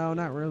 No,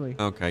 not really.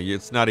 Okay,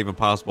 it's not even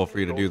possible for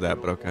you to do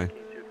that, but okay.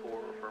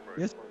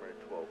 Yes.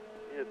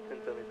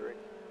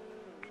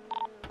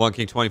 1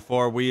 King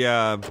 24,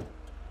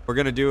 we're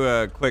gonna do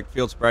a quick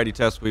field sobriety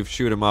test. We've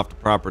shoot him off the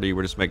property.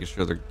 We're just making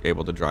sure they're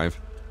able to drive.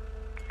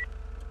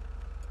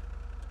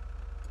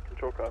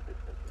 Control copies.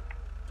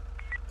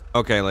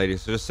 Okay,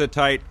 ladies, so just sit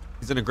tight.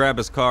 He's gonna grab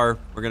his car.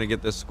 We're gonna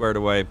get this squared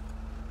away.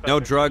 No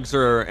drugs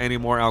or any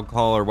more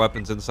alcohol or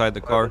weapons inside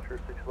the car.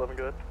 611,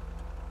 go ahead.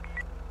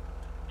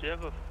 Do you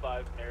have a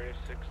 5 Mary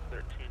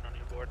 613 on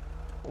your board?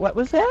 What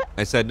was that?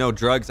 I said no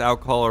drugs,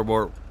 alcohol, or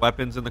more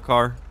weapons in the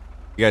car.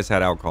 You guys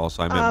had alcohol,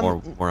 so I meant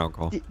more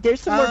alcohol.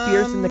 There's some more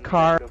beers in the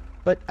car,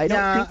 but I don't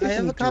Yeah, think there's I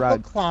have any a couple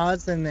drugs.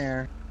 claws in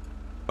there.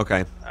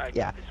 Okay.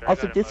 Yeah.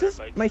 Also, this is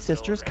my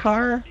sister's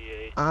car.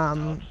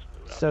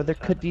 So there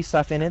could be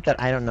stuff in it that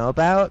I don't know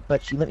about,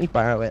 but she let me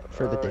borrow it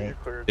for the day.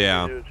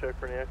 Yeah.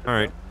 All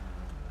right.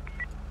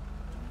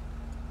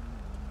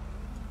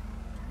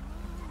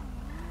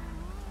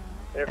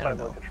 Air I don't 5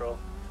 know. control.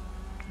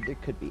 There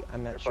could be.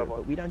 I'm not sure,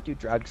 but we don't do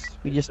drugs.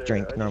 We just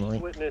drink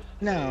normally.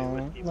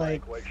 No,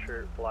 like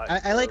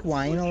I like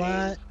wine a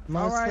lot,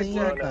 mostly.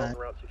 But,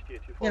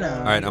 you know.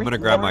 All right, I'm gonna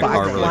grab my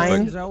car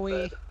really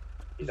quick.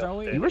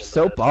 Zoe. You were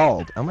so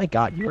bald. Oh my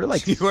god, you were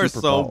like You are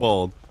super so bald.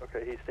 bold.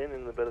 Okay, he's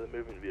standing in the bed of the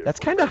moving vehicle. That's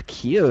kind of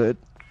cute.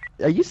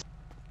 Are you?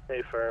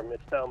 Hey, firm.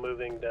 It's now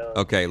moving down.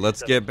 Okay,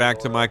 let's get back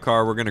to my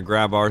car. We're gonna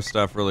grab our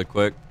stuff really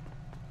quick.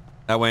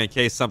 That way, in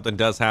case something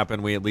does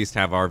happen, we at least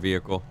have our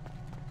vehicle.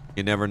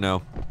 You never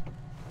know.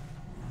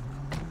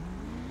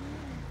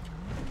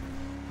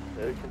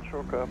 Air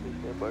control copy.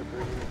 Stand by for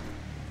you.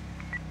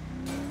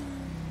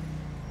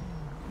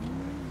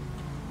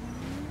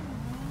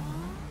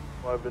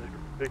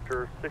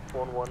 Victor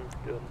 611.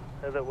 Good.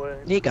 Head that way.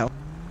 There you go.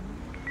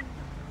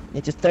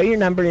 Yeah, just throw your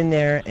number in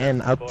there,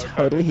 and I'll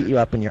totally hit you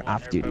up when you're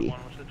off duty.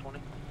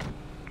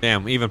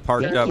 Damn, even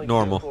parked up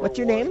normal. What's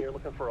your name? You're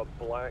looking for a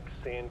black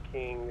Sand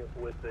King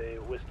with a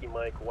whiskey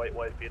mic, white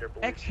beater,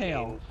 blue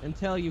Exhale jeans.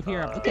 until you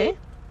hear a Okay.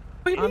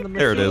 on the machine.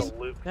 There it is.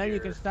 Then you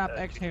can stop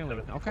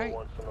exhaling, okay?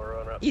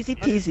 Easy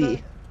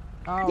peasy.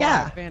 All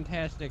Yeah. right,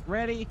 fantastic.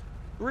 Ready?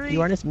 3,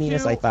 You aren't as mean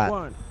as I 2, thought.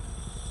 1.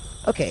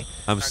 Okay.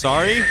 I'm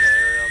sorry?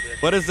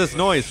 What is this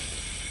noise?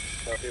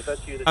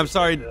 I'm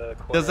sorry,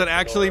 does it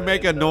actually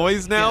make a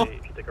noise now?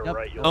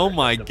 Oh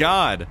my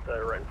god.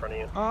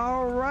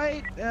 All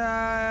right.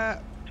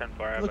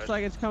 Looks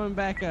like it's coming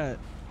back at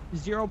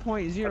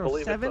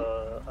 0.07.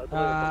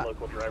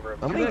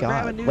 Oh my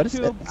god. What is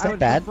that? Is I that would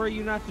bad? prefer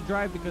you not to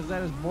drive because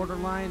that is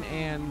borderline,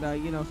 and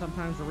you know,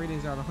 sometimes the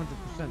readings are at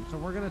 100%. So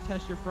we're gonna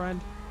test your friend,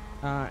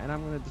 and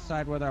I'm gonna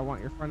decide whether I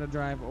want your friend to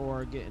drive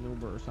or get an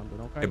Uber or something.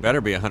 Okay? It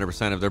better be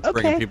 100% if they're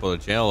bringing people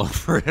to jail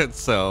over it.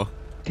 So.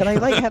 Can I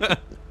like have?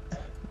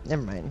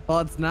 Never mind. Well,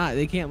 it's not.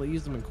 They can't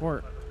use them in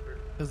court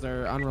because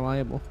they're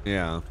unreliable.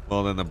 Yeah.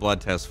 Well, then the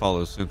blood test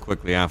follows soon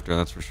quickly after.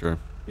 That's for sure.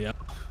 Yep.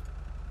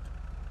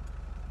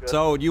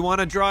 So, you want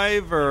to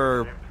drive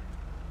or?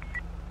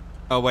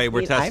 Oh wait,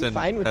 we're testing. I'm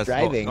fine with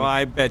driving. Oh,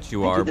 I bet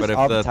you I are, do but this if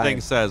all the the time.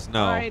 thing says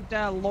no. All right,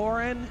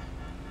 Lauren.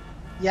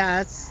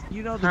 Yes.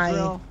 You know the Hi.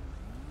 drill.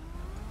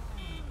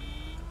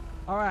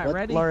 All right, What,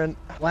 ready? Lauren,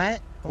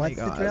 what? Oh my What's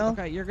the God. drill?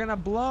 Okay, you're gonna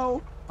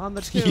blow on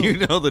the tube. You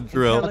know the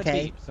drill. Until it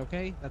Okay. beeps,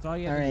 okay? That's all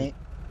you All have to right. do.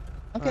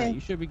 Okay. All right,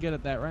 you should be good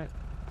at that, right?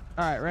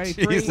 All right, ready?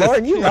 Jesus. 3.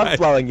 Lauren, you love Christ.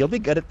 blowing. You'll be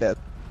good at this.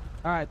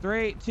 All right,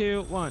 3,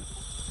 2, 1.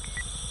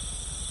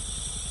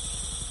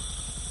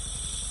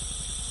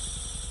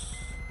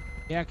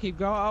 Yeah, keep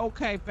going.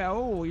 Okay,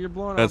 oh, you're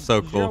blowing That's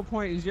up so cool.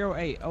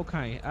 0.08.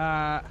 Okay.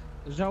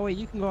 Zoe,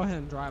 you can go ahead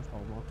and drive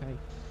home, okay?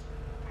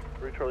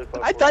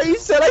 I thought you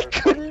said I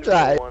couldn't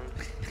drive. Well,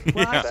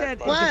 Yeah. I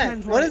said it What?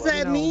 depends What does you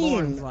that know, mean?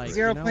 Lauren's like,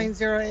 you know?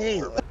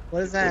 0.08.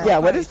 What is that? Yeah,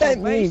 what Okay, does that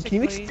so mean? Can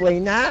you basically-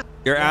 explain that?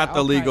 You're Yeah, at the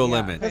okay, legal yeah.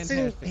 limit. Listen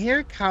Fantastic.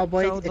 here,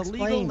 cowboy. So the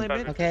legal Explain.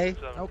 limit- Okay.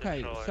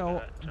 Okay,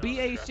 so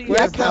BAC. Where's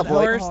has the blood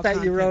horse alcohol that you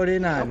content. rode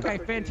in on? Okay,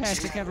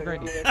 fantastic. Have a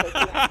great day.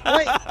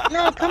 Wait,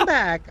 no, come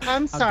back.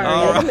 I'm sorry.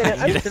 All Wait a minute,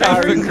 I'm right. Did I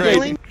hurt sorry. his Great.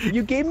 feelings?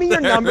 You gave me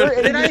your number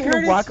and Did you I just hurt gonna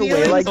his walk away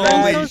feelings? like I'm that?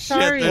 Holy so shit,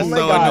 sorry. that's Oh my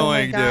so God.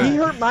 annoying, Oh my He dude.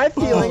 hurt my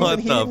feelings What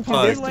and he the didn't fuck?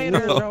 convince See me. you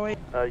later, Zoe.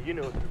 You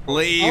know.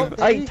 Leave. Oh,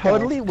 there I you go.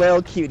 totally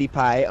will, cutie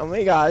pie. Oh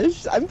my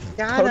gosh, I'm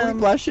Got totally him.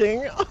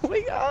 blushing. Oh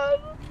my god.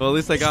 Well, at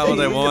least they got what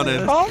they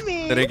wanted. Call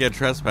me. They didn't get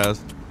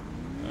trespassed.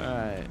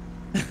 Alright.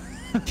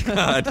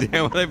 God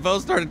damn, they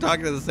both started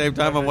talking at the same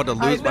time. I wanted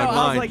to I lose know, my I was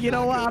mind. like, you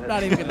know what? I'm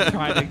not even gonna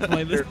try to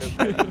explain this.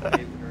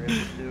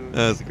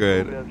 That's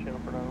great. That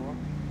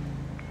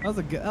was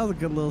a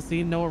good little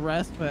scene. No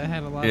arrest, but it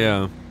had a lot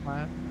Yeah. of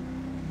laugh.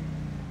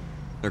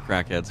 They're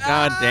crackheads.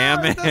 God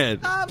damn it.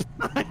 Stop.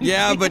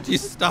 Yeah, but you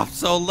stopped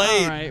so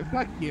late. Alright,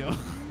 fuck you.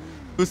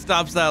 Who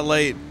stops that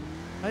late?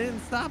 I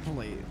didn't stop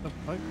late. The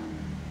fuck?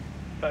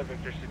 5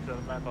 Victor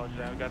 67, my apologies.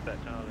 I've got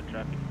that tunnel in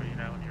traffic for you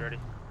now when you're ready.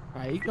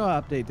 Alright, you go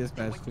update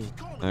dispatch too.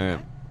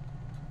 Alright.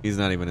 He's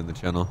not even in the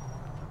channel.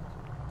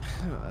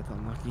 That's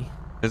unlucky.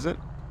 Is it?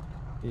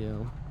 Yeah.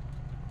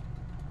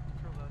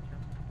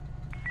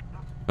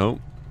 Oh,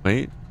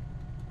 wait.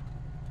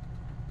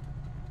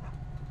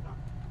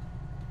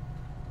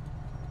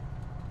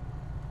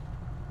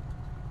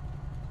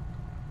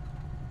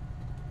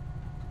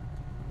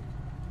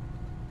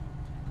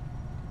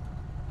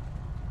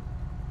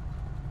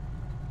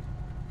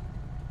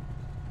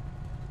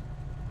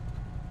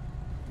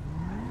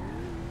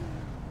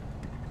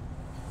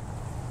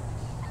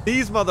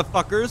 These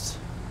motherfuckers.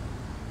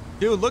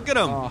 Dude, look at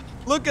them. Oh.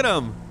 Look at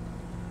them.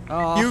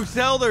 Oh. You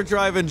tell they're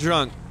driving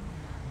drunk.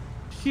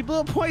 She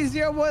blew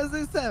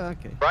 .0167.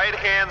 Okay. Right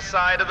hand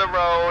side of the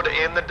road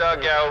in the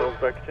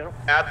dugout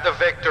at the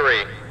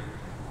Victory.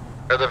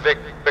 Or the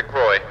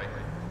Vicroy.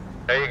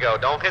 There you go.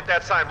 Don't hit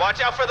that sign.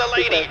 Watch out for the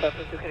lady.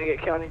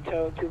 County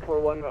tow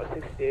 241 about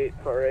 68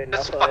 for right now.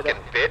 This fucking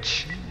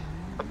bitch.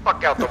 The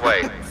fuck out the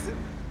way.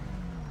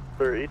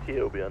 Their ETA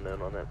will be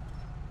unknown on that.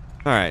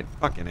 Alright,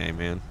 fucking A,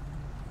 man.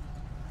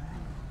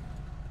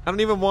 I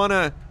don't even want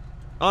to...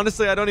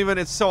 Honestly, I don't even...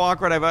 It's so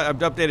awkward. I've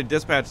updated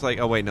dispatch like...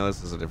 Oh, wait, no,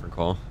 this is a different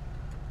call.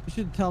 You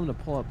should tell him to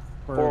pull up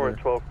further.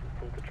 412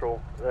 from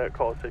Control. That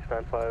call is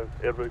 695.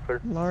 Everybody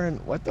clear. Lauren,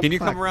 what the Can you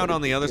fuck? come around What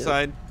on did the you other do?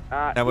 side?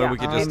 That way we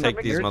can just take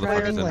these you're motherfuckers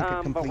driving in. like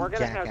a complete but we're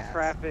gonna jackass. have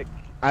traffic.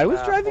 I was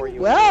for driving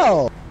you.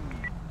 well.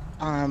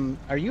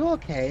 Are you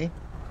okay?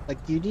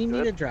 Like, do you need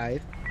me to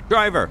drive?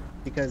 Driver.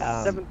 Because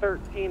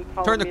 713.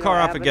 Turn the car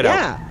off and get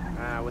out.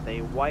 With a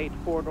white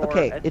four-door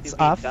Okay, SUV it's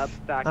off.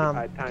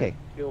 occupied Okay.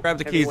 Grab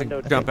the keys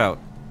and jump out.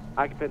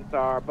 Occupants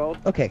are both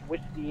Okay.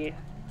 whiskey.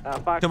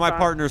 To my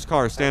partner's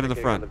car. Stand in the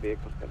front.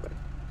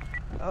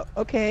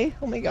 Okay.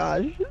 Oh my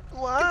gosh.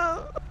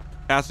 Wow.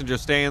 Passenger,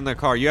 stay in the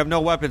car. You have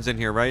no weapons in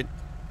here, right?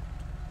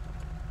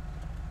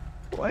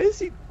 Why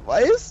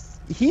is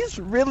he's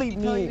really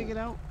Tell you to mean? get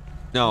out?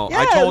 No,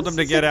 Yes, I told him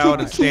to get keep out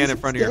the and stand keys in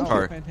front of your and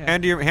car.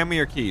 stand. Hand me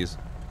your keys.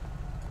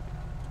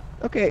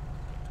 Okay.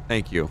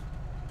 Thank you.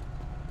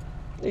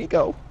 There you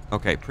go.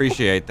 Okay,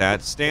 appreciate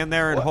that. Stand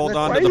there and What? hold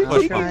on Why to are the you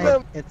push taking bumper.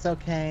 them? it's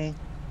okay.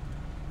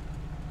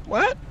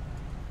 What?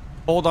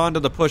 Hold on to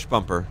the push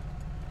bumper.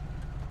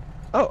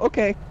 Oh,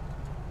 okay.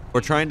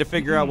 We're trying to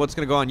figure out what's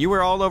going to go on. You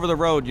were all over the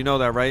road. You know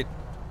that, right?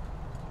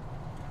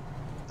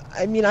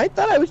 I mean, I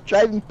thought I was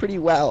driving pretty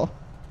well.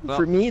 Well-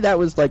 For me, that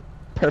was like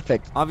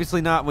perfect.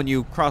 Obviously not when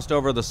you crossed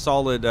over the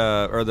solid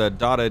or the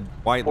dotted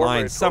white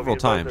line several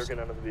times. They're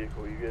getting out of the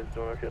vehicle. You guys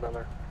doing okay down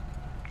there?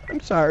 I'm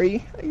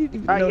sorry. I didn't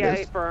even Yeah,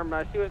 notice. firm.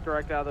 She was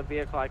directed out of the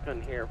vehicle. I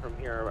couldn't hear from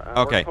here.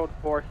 Okay. We're code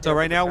 4 So here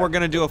right for now we're traffic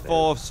going to do a update.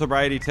 full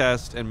sobriety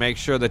test and make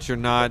sure that you're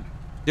not...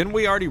 Didn't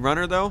we already run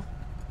her, though?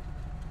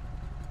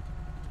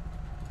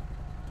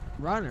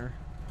 Runner?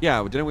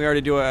 Yeah, didn't we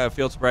already do a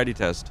field sobriety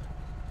test?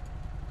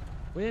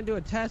 We didn't do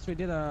a test. We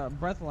did a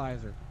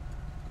breathalyzer.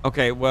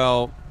 Okay,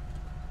 well,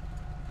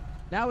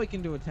 Now we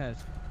can do a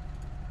test.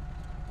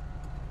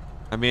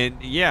 I mean,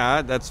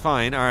 yeah, that's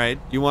fine. All right.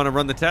 You want to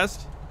run the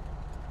test?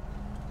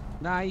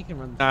 Nah, you can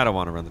run the I don't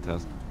want to run the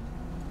test.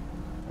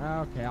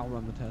 Okay, I'll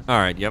run the test. All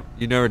right, yep.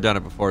 You've never done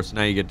it before, so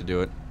now you get to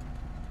do it.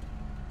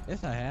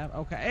 Yes, I have.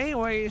 Okay,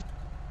 anyways.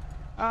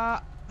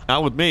 Not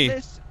with me.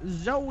 This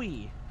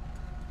Zoe.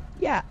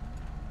 Yeah.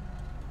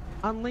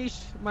 Unleash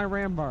my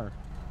ram bar.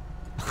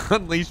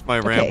 Unleash my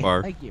Okay. ram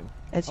bar. Thank you.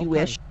 As you Okay.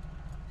 wish.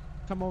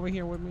 Come over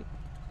here with me.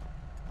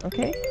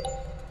 Okay.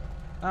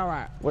 All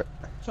right. What?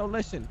 So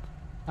listen,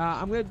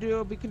 I'm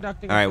gonna be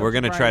conducting. All right, a we're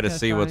going to try to test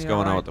see on what's you,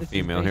 going on alright? with the This is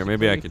female here.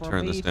 Maybe I basically could for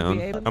turn me this to be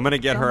down. able I'm going to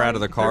get her out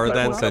of the car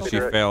then since she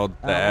failed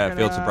the we're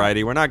field gonna,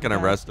 sobriety. We're not going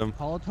to arrest him.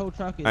 Call a tow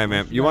truck. All right,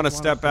 ma'am. You want to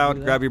step out,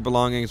 grab your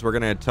belongings. We're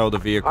going to tow the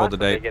vehicle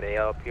today. Get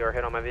a PR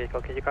hit on my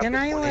vehicle. Can you copy? Can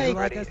I, like,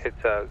 ready? It's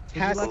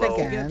test below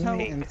again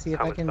pink and see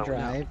if I can Thomas Bone.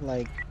 drive?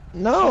 Like,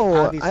 No,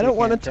 obviously I don't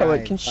want to can't tow it.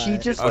 drive, Can she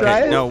but- just Okay,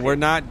 drive? no, we're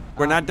not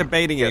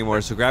debating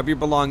anymore. So grab your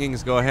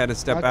belongings, go ahead and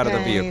step out of the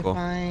vehicle.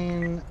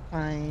 Fine,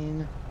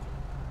 fine.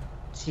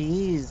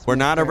 Jeez. We're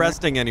not mister.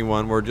 arresting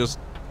anyone. We're just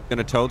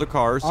gonna tow the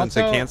car since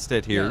it Also- can't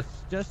sit here.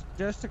 Yes,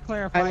 just to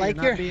clarify, I like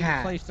you're your not being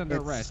hat. placed under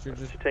It's- arrest. You're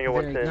just Tango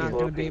 110 not is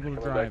going to be able to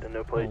coming drive back to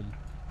no plate. home.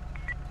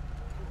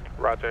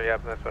 Roger, yeah,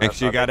 that's what Make I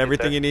sure you thought got they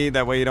everything said. you need.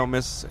 That way you don't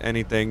miss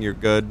anything. You're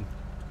good.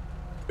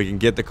 We can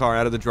get the car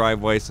out of the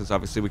driveway since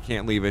obviously we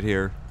can't leave it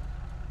here.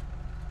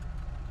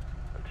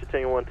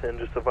 Tango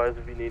 110, just advise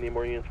if you need any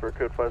more units for a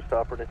code 5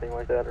 stop or anything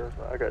like that, or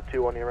I got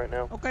 2 on you right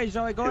now. Okay,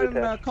 Zoe, go Two ahead and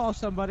attached. call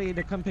somebody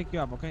to come pick you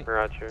up, okay?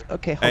 Roger.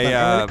 Okay, hold Hey,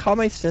 on. I'm gonna call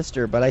my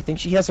sister, but I think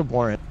she has a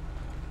warrant.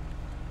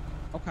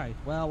 Okay,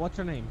 well, what's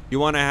her name? You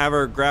want to have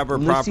her grab her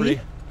Lucy? property?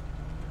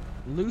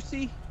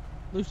 Lucy?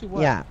 Lucy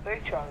what? Yeah.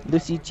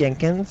 Lucy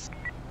Jenkins.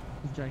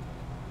 Okay.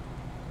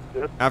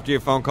 After your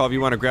phone call, if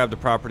you want to grab the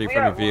property from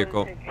your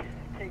vehicle.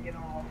 Take it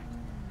off.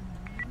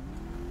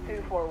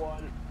 241.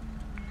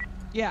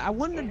 Yeah, I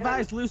wouldn't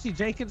advise Lucy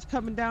Jenkins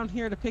coming down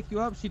here to pick you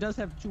up. She does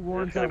have 2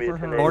 warrants gonna out be for a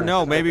her. 10 Or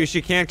no, maybe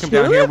she can't come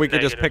down here. We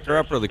could just pick her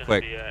up really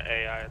quick.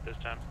 AI at this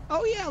time.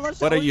 Oh yeah, let's.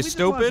 What, are we you just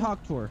wanna stupid?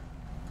 Talk to her.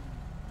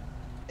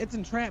 It's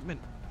entrapment.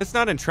 It's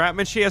not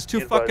entrapment. She has 2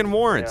 Be advised, fucking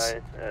warrants. AI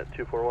at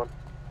 241.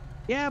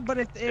 Yeah, but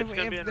if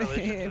gonna be in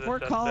relation to if the we're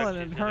suspect, calling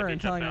he's and gonna her be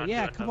and telling her, jumping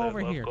yeah, onto come another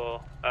over here.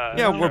 local,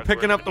 Yeah, we're truck.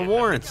 picking up the gonna be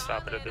warrants.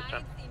 Stop it at this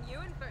time.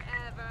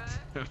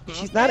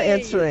 She's not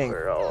answering.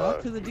 We're all,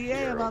 Talk to the DA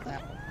zero. about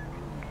that.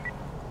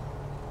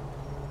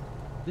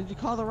 Did you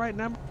call the right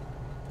number?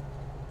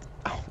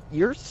 Oh,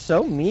 you're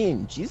so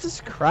mean.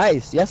 Jesus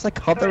Christ. Yes, I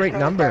called the right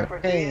number.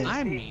 Hey,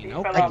 I mean,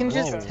 okay. I can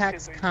just whoa.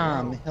 text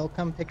Com. He'll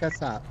come pick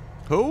us up.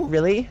 Who?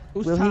 Really?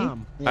 Who's Will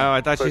Tom? Oh,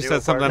 I thought she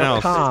said something No,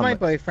 else. Tom. This is my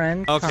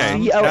boyfriend. Okay,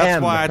 Tom. C-O-M,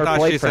 that's why I her thought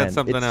she said boyfriend.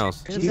 something It's-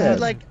 else. She Dude, said,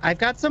 like, I've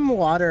got some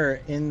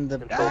water in the.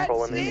 God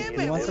calling in. damn You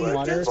it, want some we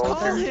water or just called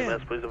something? him.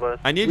 EMS, please advise.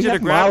 I need We you to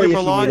have grab Molly your if you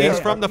need belongings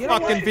it. from the You know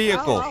fucking what?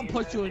 vehicle. I'll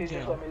put you in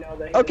jail.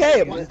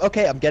 okay,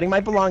 okay, I'm getting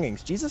my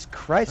belongings. Jesus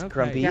Christ, Okay.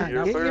 Grumpy. Yeah,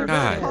 You're get clear your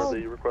God. for call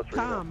the request for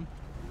email. Tom.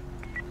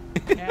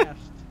 Cast.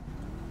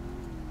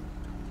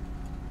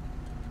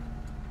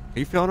 Are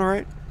you feeling all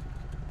right?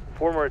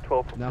 Former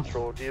 12 No.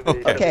 Patrol. Do you have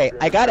Okay. a- Okay,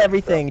 I got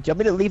everything. Do you want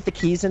me to leave the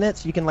keys in it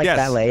so you can, like, Yes.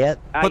 valet it?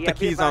 Put Yeah, the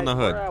keys on the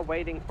hood. We're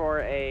waiting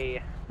for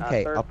a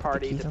Okay, third I'll put the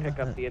party keys to on the pick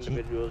up hood. the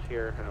individuals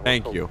here.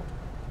 Thank you.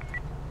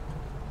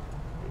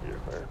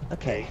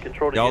 Okay.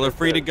 Control to Y'all are units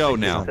free to at go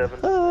now. 67,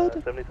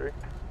 Hood. 73.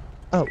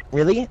 Oh,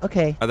 really?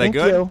 Okay. Are they Thank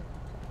good? You.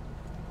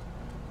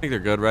 think they're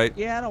good, right?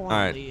 Yeah, I don't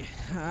want to leave.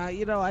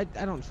 You know, I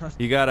don't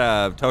trust. You got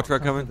a tow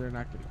truck coming? They're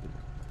not gonna do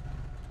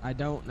that. I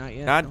don't, not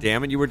yet. God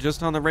damn it! You were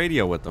just on the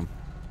radio with them.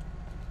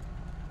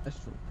 That's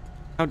true.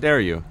 How dare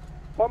you?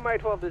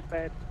 1-12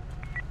 dispatch.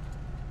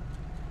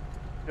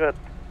 Good.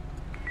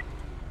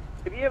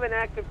 If you have an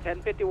active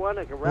 1051,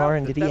 I can route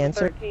Lauren, to did he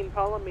answer? 713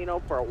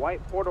 Palomino for a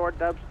white four-door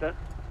Dubster.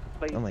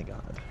 Please. Oh my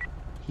god.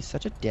 He's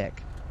such a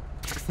dick.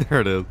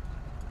 There it is.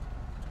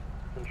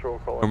 Control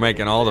call. We're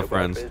making all the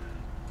friends.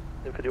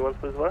 51,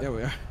 please, what? There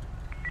we are.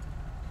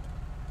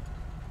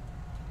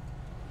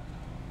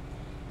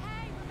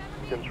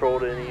 Control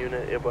to any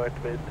unit, able to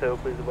activate tail,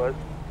 please advise.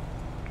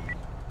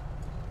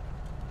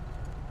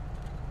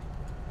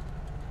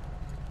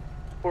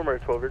 Former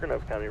 12, you're going to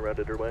have county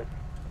routed your way.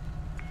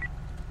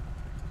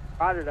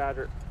 Roger,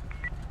 Dodger.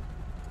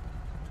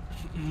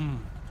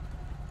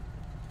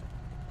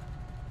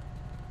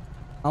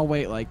 I'll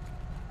wait like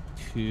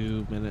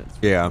 2 minutes.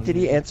 Yeah. Did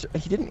he answer?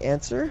 He didn't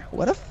answer?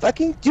 What a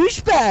fucking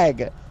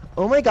douchebag!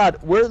 Oh my god,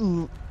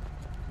 we're...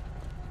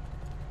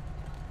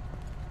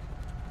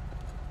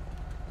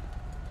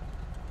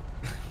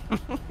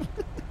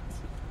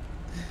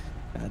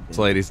 This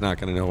lady's not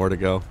gonna know where to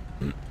go.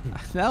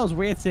 That was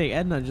weird seeing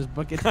Edna just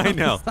book it. I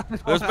know.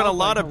 There's been a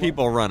lot of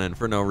people running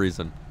for no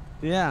reason.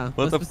 Yeah.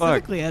 What the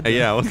fuck? Edna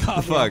Yeah, what the caught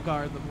me fuck? off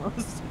guard the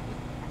most.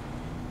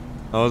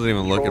 I wasn't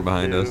even looking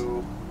behind us.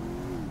 2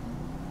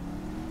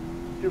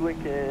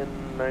 Lincoln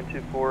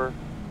 924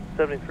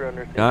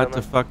 7300. Got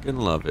to fucking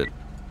love it.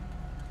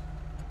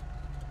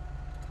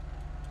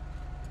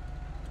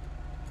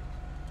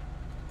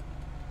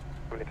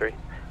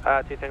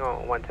 Two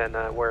Tango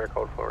 110, where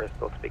code 4 is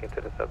still speaking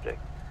to the subject.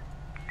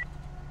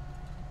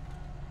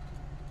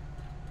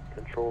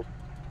 Controls.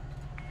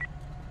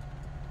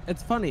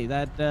 It's funny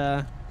that,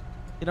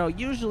 you know,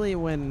 usually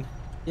when,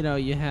 you know,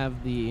 you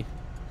have the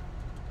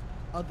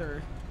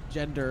other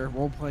gender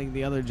role-playing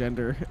the other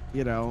gender,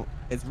 you know,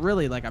 it's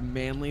really like a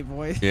manly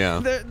voice. Yeah.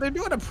 They're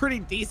doing a pretty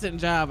decent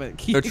job at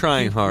keeping... They're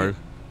trying hard.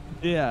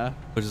 Yeah.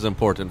 Which is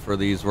important for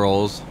these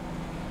roles.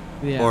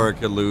 Yeah. Or it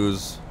could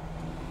lose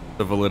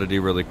the validity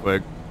really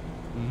quick.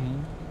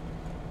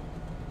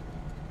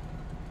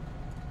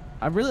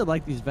 I really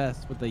like these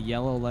vests with the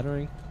yellow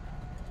lettering.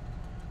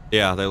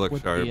 Yeah, they look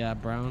with sharp. the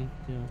brown.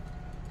 Yeah.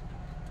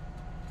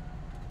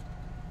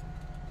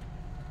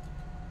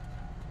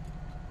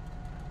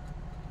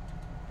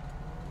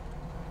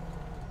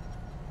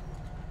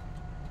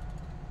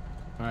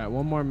 All right,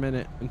 1 more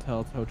minute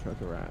until tow truck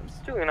arrives.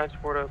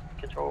 294 to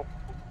control.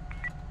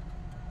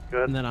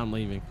 Good. And then I'm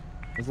leaving.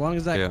 As long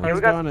as that Yeah. car's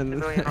we got gone and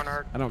civilian on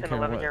our I don't care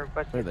 1011 what. here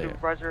requesting where they are.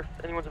 supervisor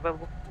if anyone's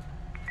available.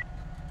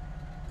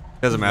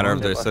 Doesn't matter if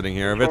they're sitting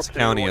here. If it's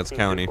county, it's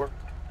county.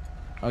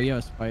 Oh, yeah,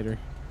 a spider.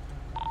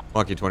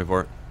 Lucky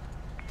 24.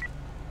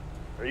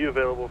 Are you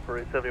available for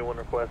a 71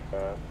 request?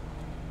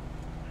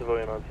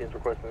 Civilian on scene's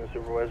requesting a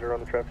supervisor on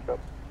the traffic stop.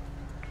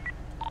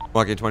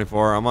 Lucky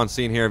 24. I'm on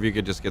scene here. If you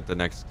could just get the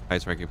next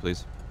ice ranking,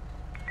 please.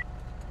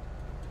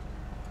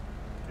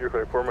 You're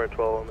clear. Former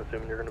 12, I'm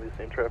assuming you're going to be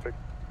seeing traffic.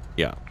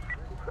 Yeah.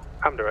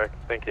 I'm direct,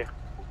 thank you.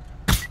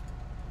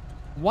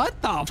 What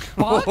the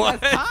fuck?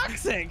 What? That's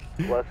toxic.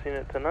 Last seen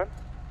at 10-9?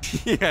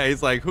 Yeah,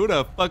 he's like, who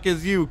the fuck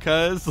is you,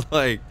 cuz?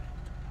 Like,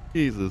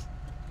 Jesus.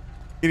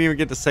 He didn't even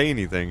get to say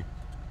anything.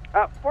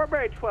 Fort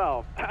Berry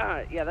 12.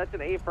 Yeah, that's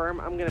an A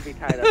firm. I'm going to be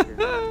tied up here.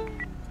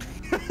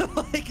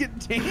 Like,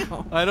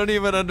 damn. I don't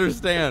even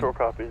understand.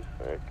 Control copies.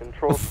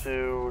 Control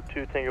to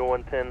 2 Tango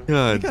 110.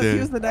 God Because he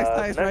was damn. the next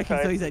highest next ranking,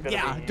 so time he is said, gonna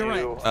yeah, be direct.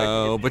 you.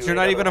 Oh, but you're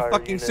not even a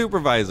fucking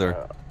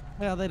supervisor.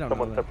 Well, they don't know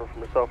Someone that. separate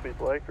from yourself you'd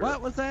like? Or?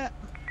 What was that?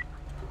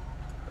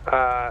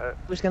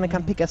 Who's gonna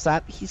come pick us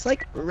up? He's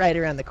like right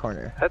around the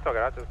corner. That's okay,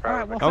 I'll just All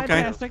right, well, Okay.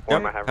 fantastic.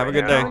 Yep. The Have a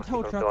good day.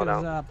 tow truck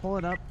is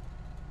pulling up.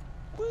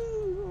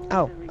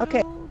 Oh,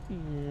 okay.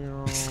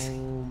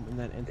 And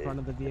then in front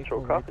of the vehicle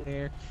Control right copy.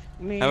 there.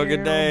 Have a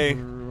good day.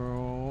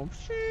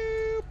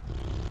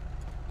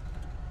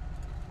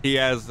 He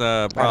has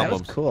Wow, that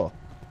was problems. cool.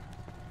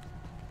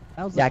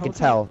 That was Yeah, I the can tow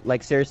tell.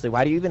 Like, seriously,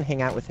 why do you even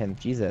hang out with him?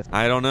 Jesus.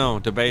 I don't know.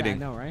 truck? Yeah, I Debating.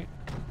 know, right?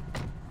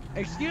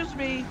 Excuse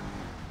me.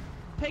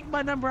 Take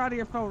my number out of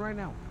your phone right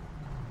now.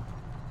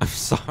 I'm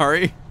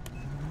sorry.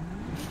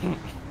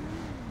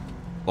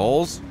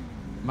 Bowles?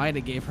 Might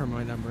have gave her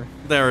my number.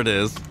 There it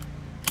is.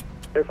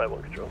 Air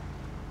 51 control.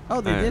 Oh,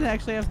 they Alright. did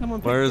actually have someone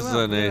pick Where's you up. the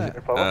Look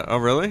at name? that. Oh,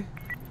 really?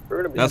 We're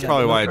gonna be That's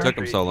probably why it took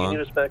him so Can you long.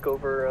 need us back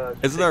over,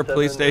 Isn't there a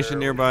police 6-7 station or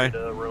nearby? we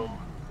need a room?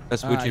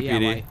 Vespucci Yeah,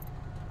 PD. right.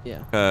 Yeah.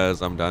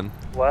 Because I'm done.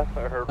 Last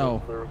I heard Oh.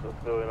 was there was a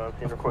civilian on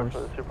scene Of request for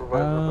course. the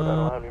supervisor, but I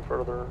don't have any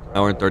further.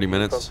 Hour and 30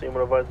 minutes. So I'm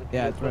advise if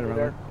Yeah, you it's guys right will be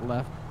around there.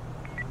 Left.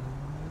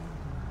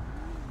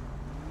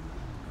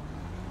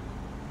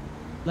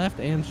 Left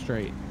and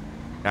straight.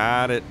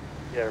 Got it.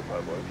 Yeah, Air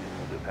 51.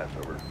 We'll do pass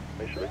over.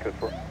 Make sure they cook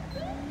for.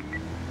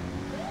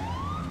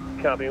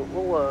 Copy.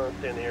 We'll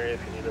stay in the area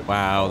if you need us.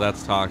 Wow,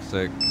 that's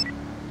toxic.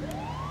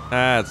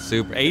 That's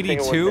super. Anything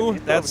 82?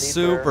 with- That's you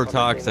still have a super need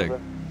there on the toxic.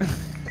 scene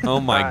Oh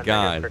my Negative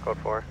god. for code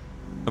 4.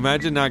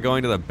 Imagine not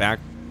going to the back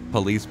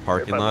police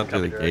parking lot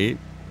through the gate.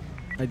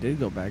 I did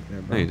go back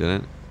there, bro. No, you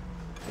didn't.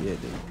 Yeah, dude.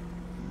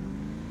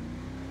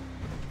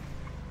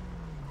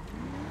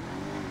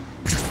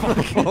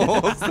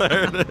 Almost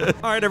there it is.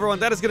 All right, everyone,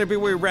 that is going to be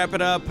where we wrap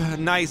it up.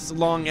 Nice,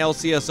 long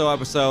LCSO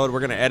episode. We're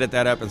going to edit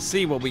that up and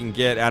see what we can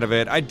get out of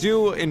it. I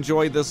do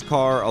enjoy this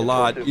car a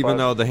lot, even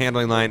though the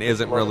handling line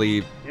isn't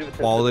really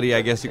quality,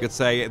 I guess you could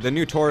say. The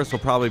new Taurus will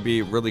probably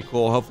be really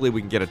cool. Hopefully, we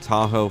can get a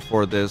Tahoe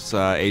for this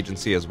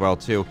agency as well,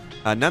 too.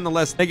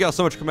 Nonetheless, thank you all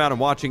so much for coming out and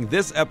watching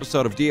this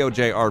episode of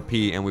DOJ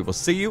RP, and we will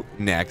see you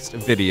next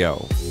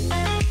video.